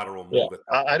be a lateral move.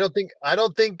 Yeah. I don't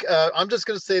think. I'm just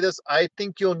going to say this. I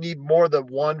think you'll need more than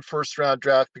 1 first-round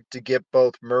draft pick to get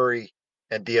both Murray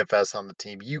and DFS on the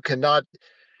team. You cannot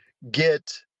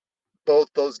get both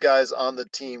those guys on the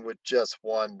team with just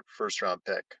 1 first-round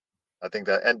pick. I think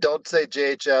that, and don't say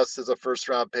JHS is a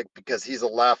first-round pick, because he's a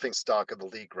laughing stock of the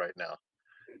league right now.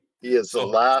 He is the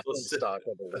laughing stock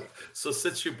of the league. So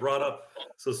since you brought up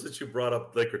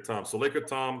Laker Tom, so Laker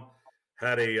Tom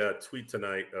had a tweet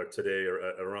today or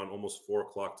around almost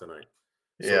 4:00 tonight.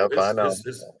 So I know.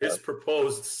 His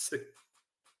proposed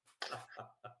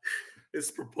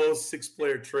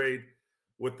 6-player trade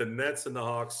with the Nets and the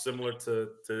Hawks, similar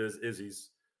to Izzy's.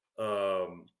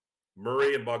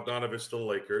 Murray and Bogdanovich to the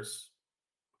Lakers.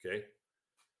 Okay.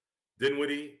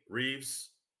 Dinwiddie,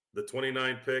 Reeves, the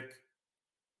 29 pick,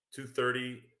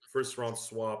 230 first-round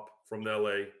swap from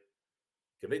LA.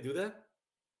 Can they do that?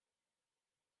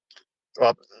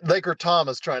 Well, Laker Tom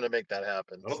is trying to make that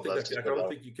happen. I don't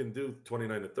think you can do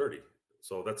 29 to 30.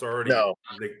 So that's already no.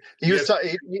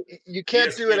 You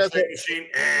can't do it as a machine.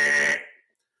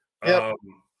 Yep.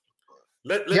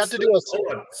 You have to do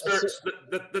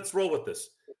let's roll with this.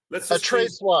 Let's just trade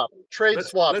swap.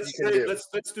 Let's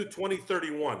do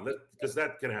 2031 because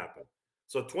that can happen.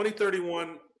 So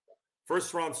 2031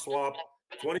 first round swap,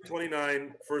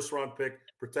 2029 first round pick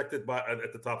protected by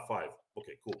at the top 5.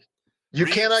 Okay, cool. You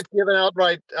cannot give it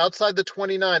outright outside the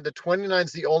 29. The 29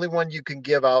 is the only one you can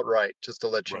give outright, just to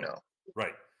let you know.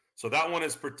 Right. So that one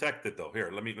is protected though. Here,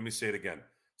 let me say it again.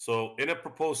 So in a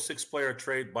proposed 6-player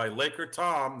trade by Laker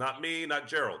Tom, not me, not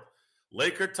Gerald.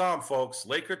 Laker Tom, folks.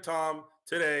 Laker Tom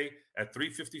today at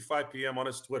 3:55 p.m. on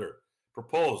his Twitter.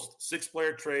 Proposed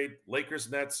 6-player trade,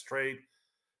 Lakers-Nets trade,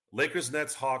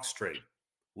 Lakers-Nets Hawks trade.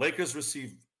 Lakers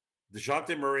receive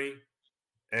DeJounte Murray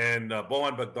and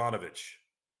Bojan Bogdanovic.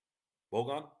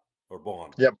 Bojan or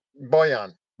Bojan? Yep,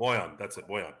 Bojan. Bojan, that's it,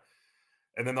 Bojan.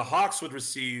 And then the Hawks would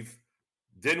receive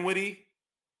Dinwiddie,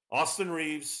 Austin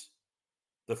Reeves,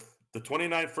 the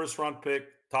 29 first-round pick,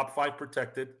 top 5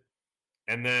 protected.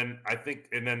 And then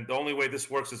the only way this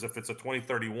works is if it's a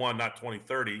 2031, not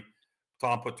 2030.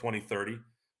 Tom put 2030.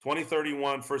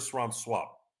 2031 first-round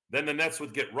swap. Then the Nets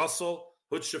would get Russell,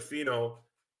 Hood Schifino,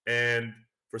 and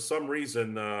for some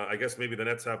reason, I guess maybe the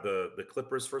Nets have the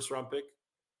Clippers first-round pick.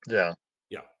 Yeah.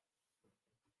 Yeah.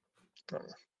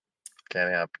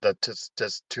 Can't have. That's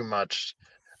just too much.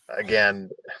 Again,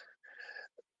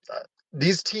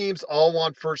 these teams all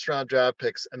want first-round draft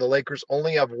picks, and the Lakers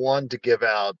only have 1 to give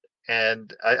out.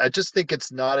 And I just think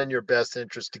it's not in your best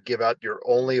interest to give out your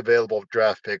only available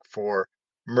draft pick for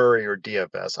Murray or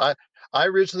DFS. I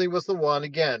originally was the one,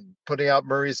 again, putting out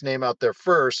Murray's name out there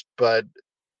first, but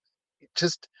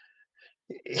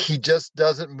he just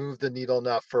doesn't move the needle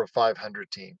enough for a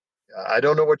 500 team. I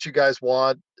don't know what you guys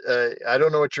want. I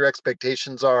don't know what your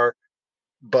expectations are,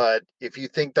 but if you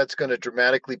think that's going to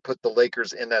dramatically put the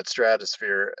Lakers in that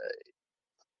stratosphere,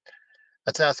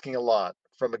 that's asking a lot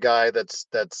from a guy that's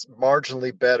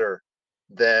marginally better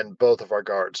than both of our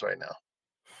guards right now.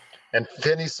 And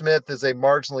Finney Smith is a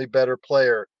marginally better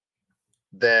player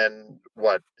than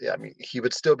what? Yeah, I mean, he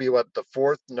would still be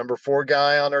the number 4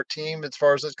 guy on our team as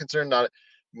far as it's concerned. Not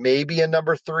maybe a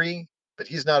number 3, but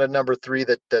he's not a number 3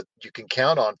 that you can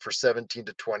count on for 17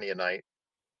 to 20 a night.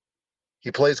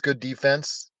 He plays good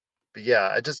defense, but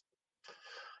yeah,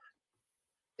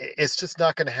 it's just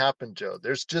not going to happen, Joe.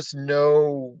 There's just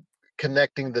no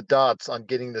connecting the dots on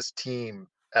getting this team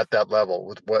at that level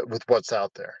with what's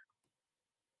out there.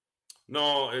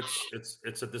 No,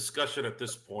 it's a discussion at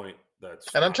this point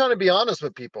And I'm trying to be honest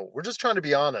with people. We're just trying to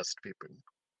be honest, people.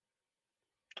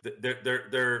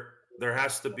 There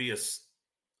has to be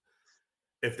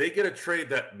if they get a trade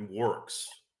that works,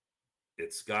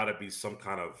 it's got to be some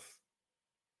kind of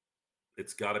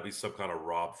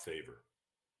Rob favor.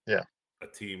 Yeah. A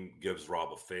team gives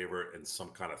Rob a favor in some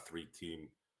kind of 3-team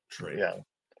trade. Yeah.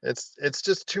 It's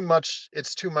just too much.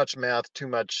 It's too much math, too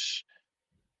much.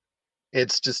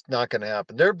 It's just not going to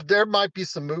happen. There might be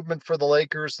some movement for the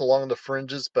Lakers along the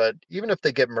fringes, but even if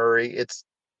they get Murray,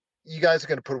 you guys are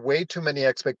going to put way too many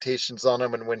expectations on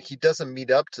him, and when he doesn't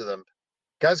meet up to them,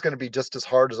 guys going to be just as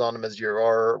hard as on him as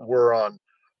we're on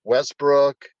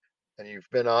Westbrook, and you've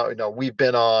been on. We've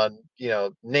been on.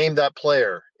 Name that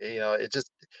player. It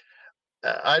just.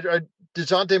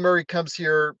 DeJounte Murray comes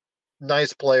here,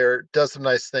 nice player, does some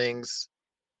nice things.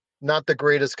 Not the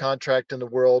greatest contract in the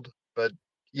world, but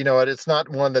you know what? It's not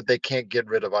one that they can't get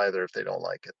rid of either if they don't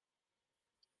like it.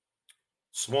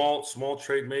 Small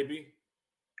trade, maybe.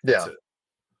 That's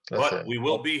it. We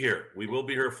will be here. We will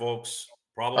be here, folks.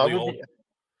 Probably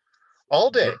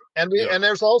all day. And and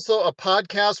there's also a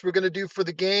podcast we're going to do for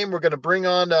the game. We're going to bring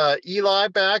on Eli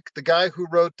back, the guy who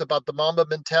wrote about the Mamba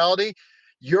mentality.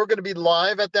 You're going to be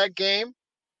live at that game.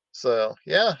 So,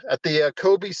 at the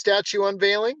Kobe statue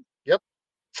unveiling. Yep.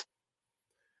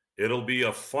 It'll be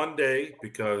a fun day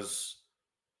because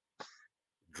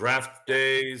draft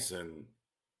days and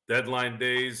deadline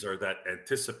days are that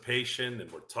anticipation,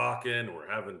 and we're talking, and we're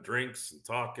having drinks and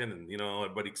talking, and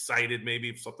everybody excited maybe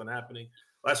if something happening.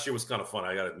 Last year was kind of fun.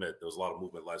 I got to admit, there was a lot of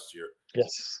movement last year.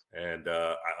 Yes. And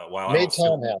made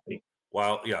Tom happy.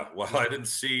 While I don't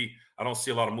see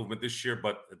a lot of movement this year,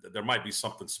 but there might be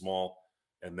something small.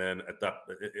 And then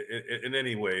in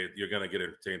any way, you're going to get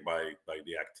entertained by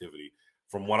the activity.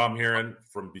 From what I'm hearing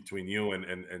from between you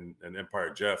and Empire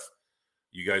Jeff,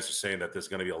 you guys are saying that there's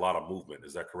going to be a lot of movement.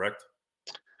 Is that correct?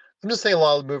 I'm just saying a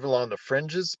lot of movement along the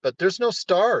fringes, but there's no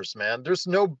stars, man. There's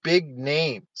no big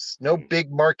names, no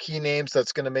big marquee names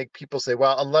that's going to make people say,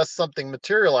 wow, unless something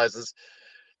materializes.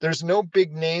 There's no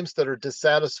big names that are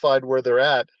dissatisfied where they're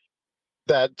at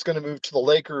that's going to move to the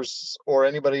Lakers or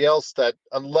anybody else, that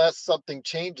unless something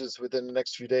changes within the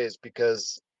next few days.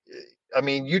 Because,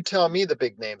 you tell me the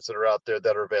big names that are out there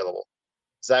that are available.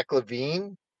 Zach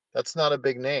LaVine, that's not a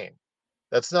big name.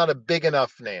 That's not a big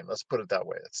enough name. Let's put it that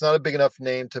way. It's not a big enough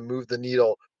name to move the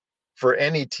needle for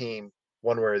any team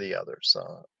one way or the other.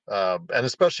 So, and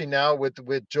especially now with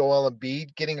Joel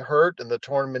Embiid getting hurt and the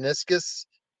torn meniscus,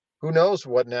 who knows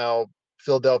what now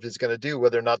Philadelphia's going to do,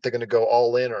 whether or not they're going to go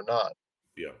all in or not.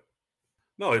 Yeah.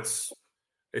 No, it's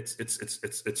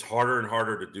harder and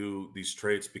harder to do these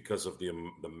trades because of the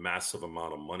massive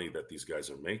amount of money that these guys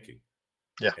are making.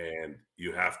 Yeah. And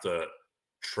you have to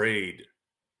trade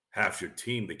half your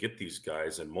team to get these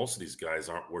guys, and most of these guys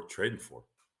aren't worth trading for.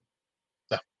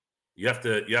 No. You have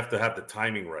to have the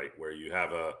timing right, where you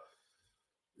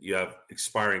have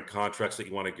expiring contracts that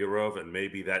you want to get rid of, and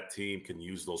maybe that team can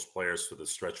use those players for the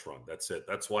stretch run. That's it.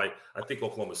 That's why I think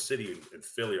Oklahoma City and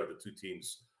Philly are the two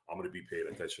teams I'm going to be paying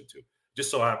attention to.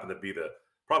 Just so happen to be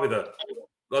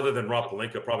other than Rob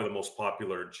Pelinka, probably the most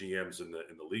popular GMs in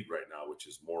the league right now, which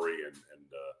is Morey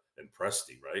and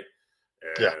Presti, right?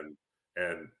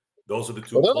 And those are the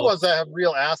two. Well, they're the ones that have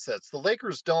real assets. The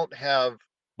Lakers don't have.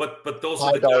 But those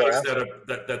are the guys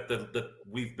that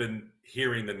we've been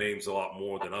hearing the names a lot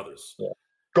more than others. Yeah.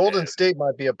 Golden State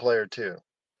might be a player too.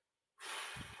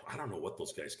 I don't know what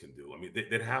those guys can do.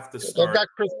 They'd have to start. They've got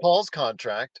Chris Paul's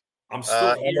contract. I'm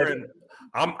still hearing.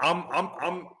 I'm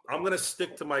going to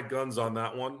stick to my guns on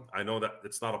that one. I know that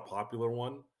it's not a popular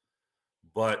one,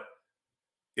 but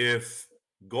if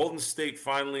Golden State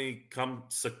finally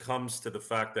succumbs to the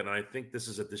fact that, and I think this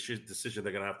is a decision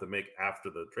they're going to have to make after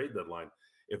the trade deadline,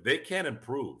 if they can't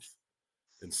improve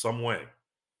in some way,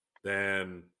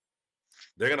 then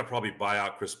they're going to probably buy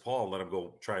out Chris Paul and let him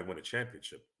go try and win a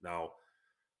championship. Now,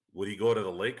 would he go to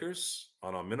the Lakers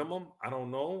on a minimum? I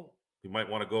don't know. He might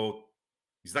want to go.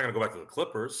 He's not going to go back to the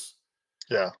Clippers.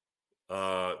 Yeah.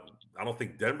 I don't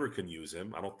think Denver can use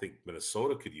him. I don't think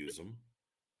Minnesota could use him.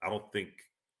 I don't think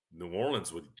New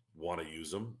Orleans would want to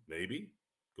use him. Maybe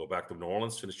go back to New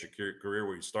Orleans, finish your career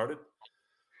where you started.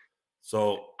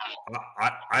 So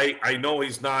I know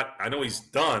he's not. I know he's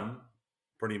done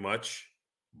pretty much,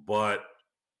 but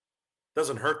it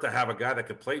doesn't hurt to have a guy that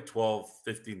can play 12,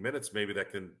 15 minutes, maybe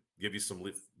that can give you some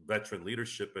veteran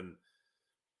leadership and,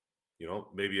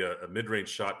 maybe a mid-range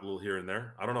shot a little here and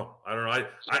there. I don't know.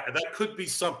 That could be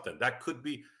something. That could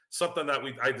be something that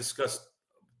I discussed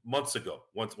months ago.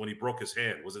 Once when he broke his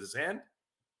hand. Was it his hand?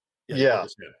 Yeah.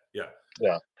 His hand. Yeah.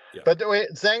 Yeah. Yeah. But wait,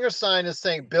 Zangerstein is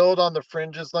saying build on the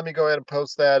fringes. Let me go ahead and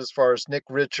post that as far as Nick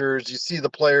Richards. You see the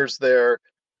players there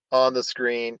on the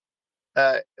screen.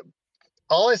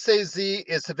 All I say, Z,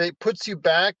 is if it puts you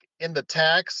back in the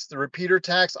tax, the repeater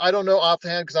tax, I don't know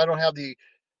offhand because I don't have the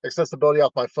accessibility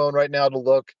off my phone right now to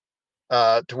look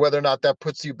to whether or not that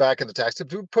puts you back in the tax. If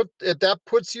that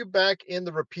puts you back in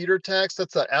the repeater tax,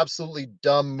 that's an absolutely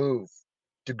dumb move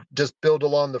to just build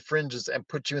along the fringes and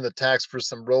put you in the tax for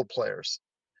some role players.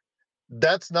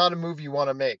 That's not a move you want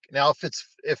to make. Now, if it's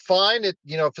fine, if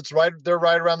it's right, they're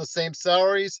right around the same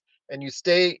salaries, and you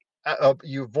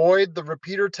you avoid the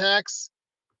repeater tax,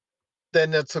 then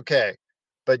that's okay.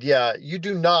 But yeah, you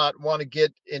do not want to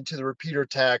get into the repeater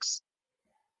tax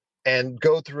and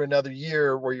go through another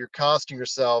year where you're costing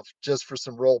yourself just for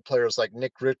some role players like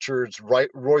Nick Richards,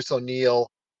 Royce O'Neal.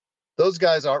 Those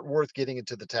guys aren't worth getting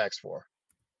into the tax for.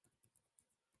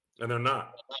 And they're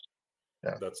not.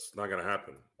 Yeah. That's not going to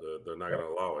happen. They're not going to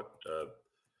allow it.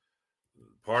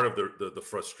 Part of the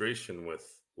frustration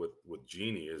with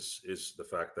Jeannie is the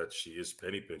fact that she is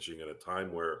penny pinching at a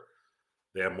time where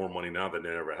they have more money now than they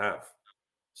ever have.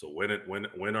 So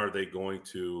when are they going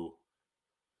to?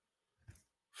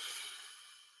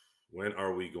 When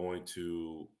are we going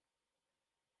to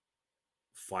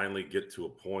finally get to a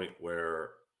point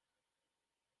where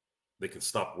they can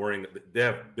stop worrying? They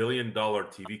have $1 billion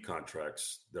TV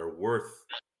contracts. They're worth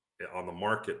on the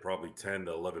market probably 10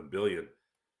 to 11 billion.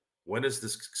 When is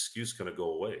this excuse going to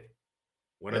go away?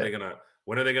 When are they going to,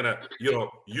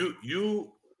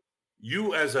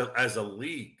 you as a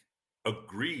league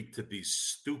agreed to these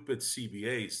stupid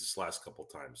CBAs this last couple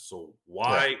times. So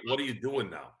what are you doing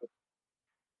now?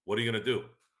 What are you going to do?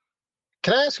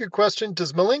 Can I ask you a question?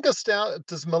 Does Melinda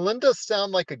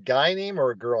sound like a guy name or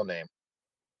a girl name?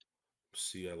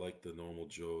 See, I like the normal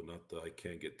Joe, not the I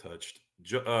can't get touched.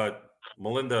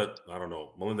 Melinda, I don't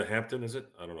know. Melinda Hampton, is it?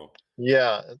 I don't know.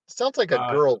 Yeah, it sounds like a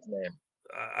girl's name.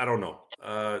 I don't know.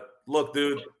 Look,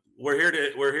 dude, we're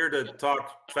here to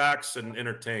talk facts and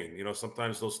entertain.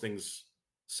 Sometimes those things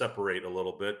separate a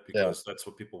little bit because that's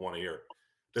what people want to hear.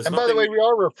 And by the way, we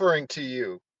are referring to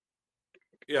you.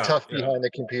 Yeah, tough behind the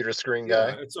computer screen guy.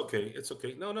 Yeah, it's okay. It's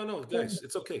okay. No, guys,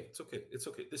 it's okay. It's okay. It's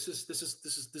okay. This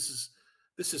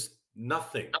is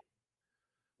nothing.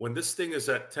 When this thing is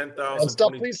at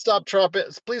 10,000, please stop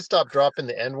dropping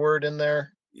the N-word in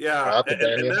there. Yeah,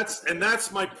 and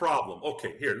that's my problem.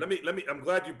 Okay, here, let me. I'm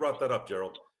glad you brought that up,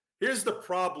 Gerald. Here's the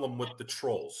problem with the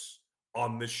trolls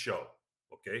on this show.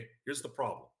 Okay, here's the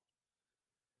problem.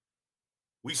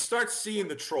 We start seeing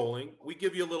the trolling. We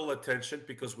give you a little attention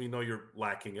because we know you're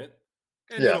lacking it.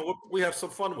 And we have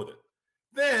some fun with it.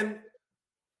 Then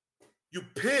you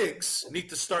pigs need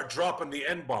to start dropping the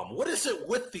N-bomb. What is it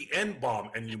with the N-bomb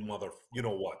and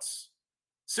you-know-whats?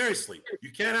 Seriously,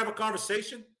 you can't have a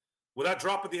conversation without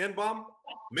dropping the N-bomb?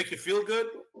 Make you feel good?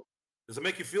 Does it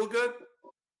make you feel good?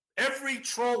 Every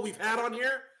troll we've had on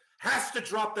here has to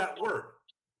drop that word.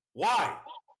 Why?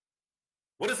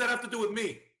 What does that have to do with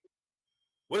me?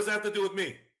 What does that have to do with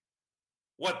me?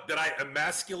 What, did I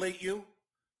emasculate you?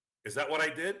 Is that what I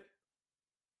did?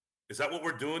 Is that what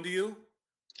we're doing to you?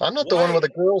 I'm not the one with a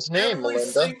girl's name, Every Melinda.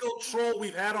 single troll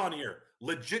we've had on here,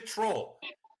 legit troll,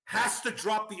 has to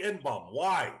drop the N-bomb.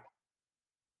 Why?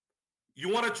 You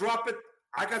want to drop it?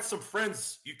 I got some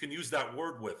friends you can use that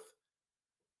word with.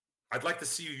 I'd like to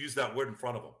see you use that word in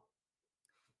front of them.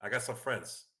 I got some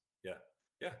friends.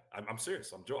 Yeah. I'm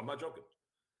serious. I'm not joking.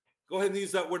 Go ahead and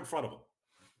use that word in front of them.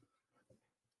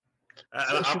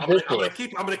 I'm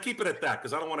gonna keep it at that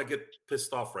because I don't want to get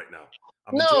pissed off right now.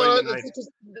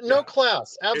 No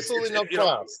class. Absolutely no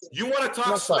class. You want to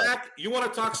talk smack? You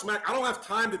want to talk smack? I don't have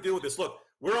time to deal with this. Look,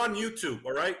 we're on YouTube,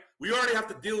 all right? We already have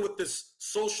to deal with this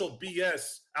social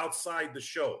BS outside the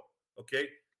show, okay?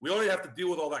 We already have to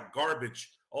deal with all that garbage,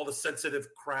 all the sensitive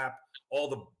crap, all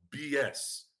the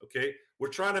BS, okay? We're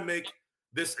trying to make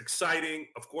this exciting.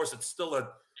 Of course, it's still a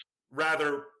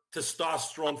rather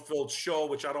testosterone-filled show,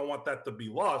 which I don't want that to be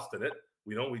lost in it.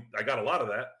 I got a lot of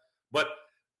that. But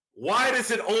why does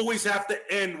it always have to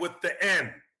end with the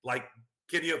N? Like,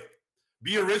 can you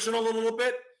be original a little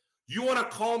bit? You want to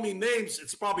call me names,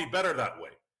 it's probably better that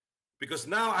way. Because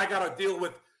now I got to deal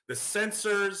with the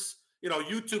censors.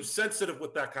 YouTube's sensitive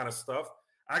with that kind of stuff.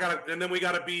 And then we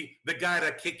got to be the guy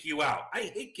to kick you out.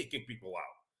 I hate kicking people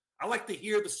out. I like to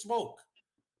hear the smoke.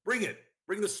 Bring it.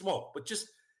 Bring the smoke. But just,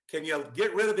 can you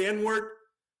get rid of the N-word?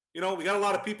 We got a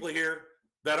lot of people here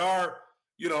that are,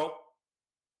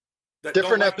 that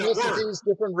different don't like ethnicities,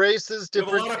 different races,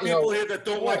 different. There's a lot of people here that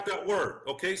don't like that word.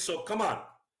 Okay, so come on,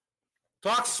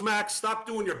 talk smack. Stop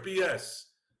doing your BS.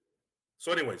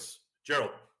 So, anyways,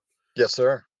 Gerald. Yes,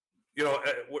 sir.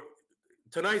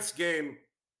 tonight's game,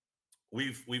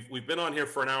 we've been on here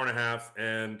for an hour and a half,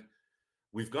 and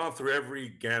we've gone through every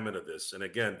gamut of this. And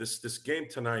again, this game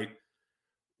tonight,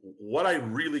 what I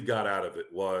really got out of it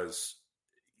was,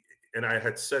 and I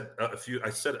had said I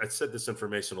said this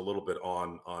information a little bit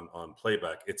on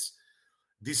playback. It's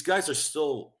these guys are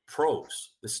still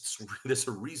pros. There's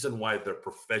a reason why they're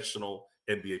professional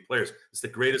NBA players. It's the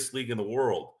greatest league in the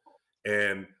world.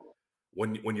 And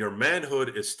when your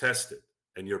manhood is tested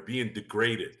and you're being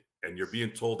degraded and you're being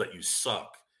told that you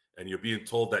suck and you're being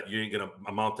told that you ain't going to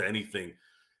amount to anything.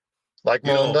 Like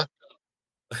Melinda?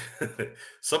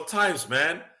 Sometimes,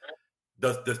 man,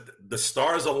 the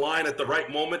stars align at the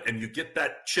right moment and you get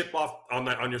that chip off on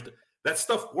your that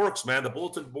stuff works, man. The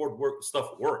bulletin board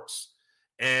stuff works.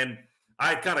 And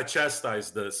I kind of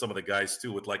chastised some of the guys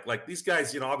too with like these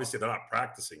guys, obviously they're not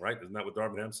practicing, right? Isn't that what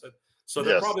Darvin Ham said? So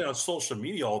they're probably on social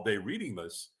media all day reading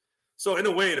this. So in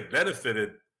a way, it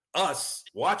benefited us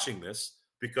watching this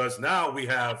because now we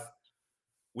had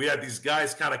these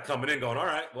guys kind of coming in going, all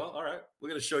right, we're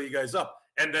going to show you guys up.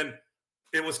 And then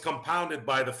it was compounded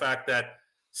by the fact that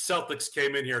Celtics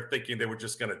came in here thinking they were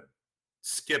just going to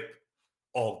skip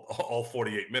all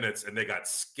 48 minutes, and they got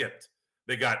skipped.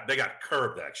 They got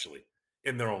curbed actually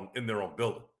in their own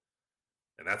building,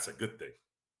 and that's a good thing.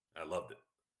 I loved it,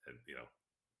 and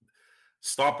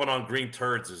stomping on green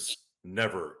turds is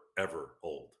never ever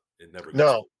old. It never gets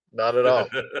old. Not at all.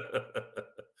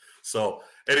 So,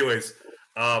 anyways,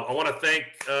 I want to thank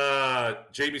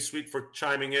Jamie Sweet for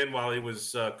chiming in while he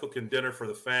was cooking dinner for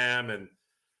the fam and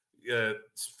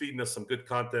feeding us some good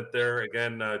content there.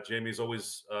 Again, Jamie's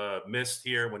always missed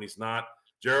here when he's not.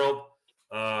 Gerald,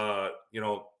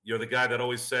 you're the guy that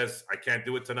always says, I can't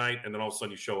do it tonight, and then all of a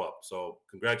sudden you show up. So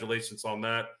congratulations on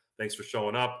that. Thanks for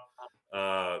showing up.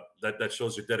 That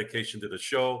shows your dedication to the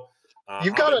show.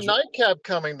 You've got a nightcap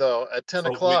coming, though, at 10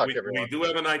 o'clock, everyone. We do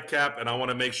have a nightcap, and I want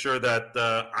to make sure that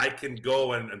I can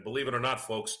go, and believe it or not,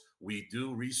 folks, we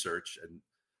do research, and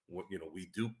we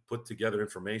do put together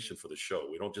information for the show.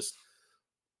 We don't just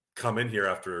come in here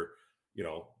after,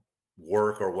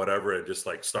 work or whatever and just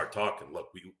like start talking.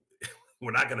 Look,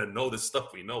 we're not going to know the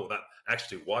stuff we know without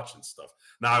actually watching stuff.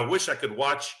 Now, I wish I could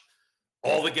watch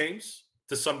all the games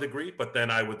to some degree, but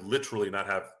then I would literally not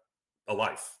have a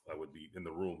life. I would be in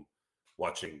the room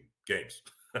watching games.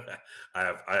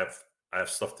 I have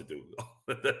stuff to do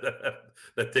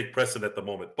that take precedent at the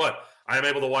moment. But I am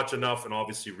able to watch enough and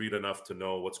obviously read enough to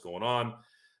know what's going on.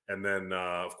 And then,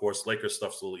 of course, Lakers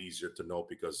stuff's a little easier to know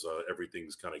because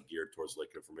everything's kind of geared towards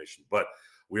Laker information. But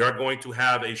we are going to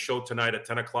have a show tonight at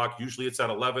 10 o'clock. Usually it's at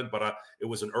 11, but it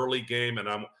was an early game. And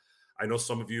I know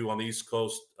some of you on the East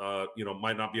Coast,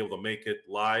 might not be able to make it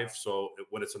live. So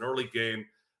when it's an early game,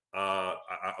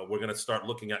 we're going to start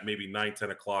looking at maybe 9,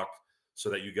 10 o'clock so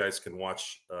that you guys can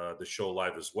watch the show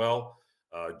live as well.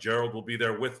 Gerald will be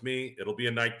there with me. It'll be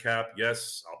a nightcap.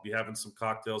 Yes, I'll be having some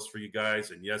cocktails for you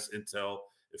guys. And yes, Intel,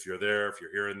 if you're there, if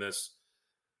you're hearing this,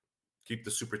 keep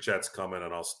the super chats coming,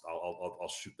 and I'll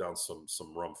shoot down some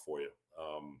rum for you.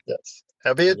 Yes,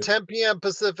 it'll be at 10 p.m.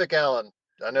 Pacific, Alan.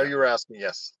 I know you were asking.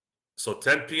 Yes. So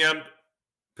 10 p.m.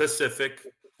 Pacific,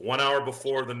 1 hour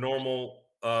before the normal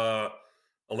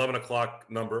 11 o'clock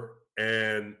number,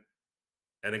 and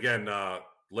again,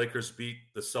 Lakers beat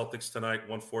the Celtics tonight,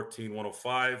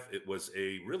 114-105. It was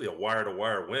really a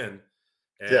wire-to-wire win,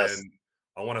 and yes.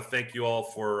 I want to thank you all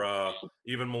for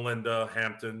even Melinda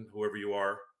Hampton, whoever you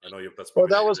are. I know that's. Well,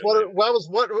 that was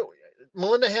what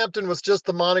Melinda Hampton was just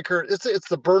the moniker. It's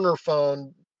the burner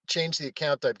phone, change the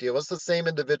account type deal. It's the same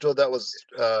individual that was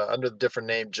under the different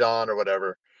name, John or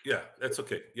whatever. Yeah, that's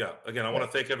okay. Yeah, again, I want to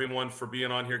thank everyone for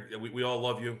being on here. We all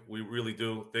love you. We really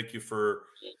do. Thank you for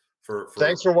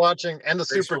thanks for watching and the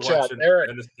super chat, Eric,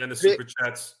 and the super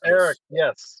chats. Eric,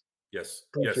 yes.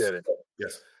 Appreciate it.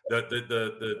 Yes.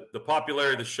 The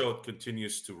popularity of the show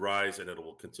continues to rise, and it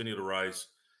will continue to rise.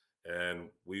 And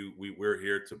we're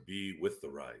here to be with the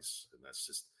rise, and that's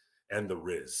just the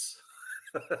Riz,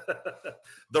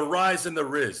 the rise and the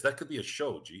Riz. That could be a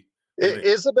show, G.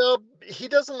 Isabel, he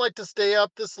doesn't like to stay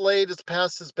up this late. It's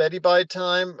past his Betty Bye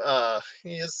time.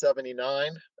 He is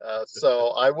 79.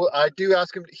 So I do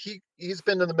ask him. He's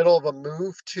been in the middle of a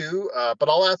move too. But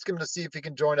I'll ask him to see if he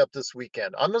can join up this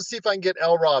weekend. I'm gonna see if I can get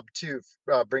L Rob too.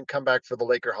 Come back for the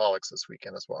Lakerholics this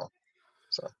weekend as well.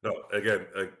 So no, again,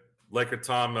 Laker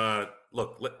Tom.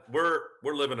 Look, we're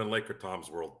living in Laker Tom's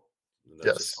world.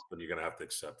 That's just something you're gonna have to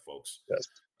accept, folks. Yes.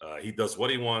 He does what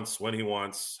he wants, when he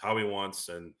wants, how he wants,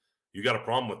 and you got a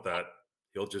problem with that,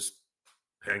 he'll just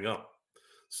hang up.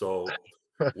 So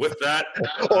with that,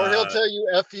 or he'll tell you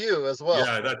 "F you" as well.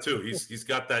 Yeah, that too. He's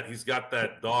got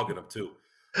that dog in him too.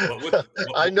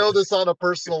 I know this on a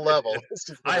personal level.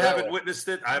 I haven't witnessed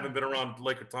it. I haven't been around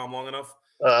Laker Tom long enough.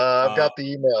 I've got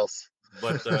the emails.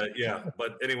 But yeah.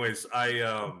 But anyways,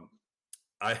 well,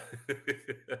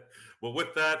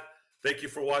 with that, thank you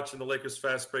for watching the Lakers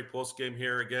Fast Break post game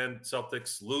here again.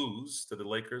 Celtics lose to the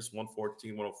Lakers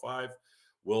 114-105.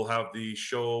 We'll have the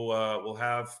show. We'll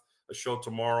have a show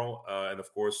tomorrow, and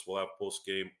of course, we'll have post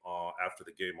game after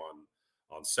the game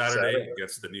on Saturday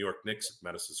against the New York Knicks at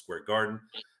Madison Square Garden.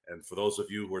 And for those of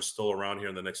you who are still around here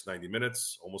in the next 90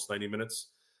 minutes, almost 90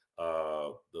 minutes,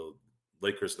 the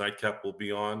Lakers nightcap will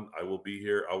be on. I will be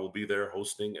here. I will be there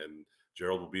hosting, and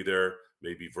Gerald will be there,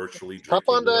 maybe virtually. Hop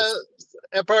on to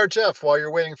Empire Jeff while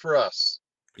you're waiting for us.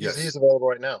 He's available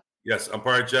right now. Yes,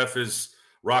 Empire Jeff is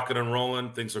rocking and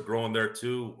rolling. Things are growing there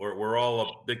too. We're all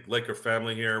a big Laker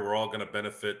family here. We're all going to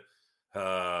benefit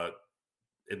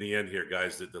in the end here,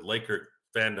 guys. The Laker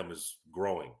fandom is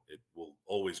growing. It will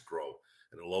always grow,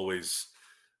 and it'll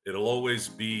always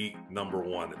be number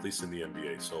one, at least in the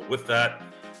NBA. So with that,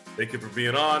 thank you for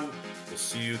being on. We'll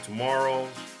see you tomorrow.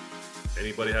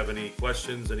 Anybody have any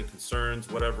questions, any concerns,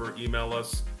 whatever, email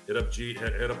us. Hit up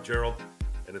Gerald.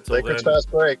 And until Lakers then,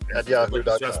 Fast Break at yahoo.com.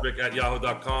 Lakers Fast Break at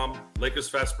yahoo.com. Lakers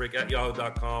Fast Break at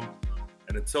yahoo.com.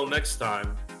 And until next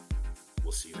time,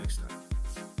 we'll see you next time.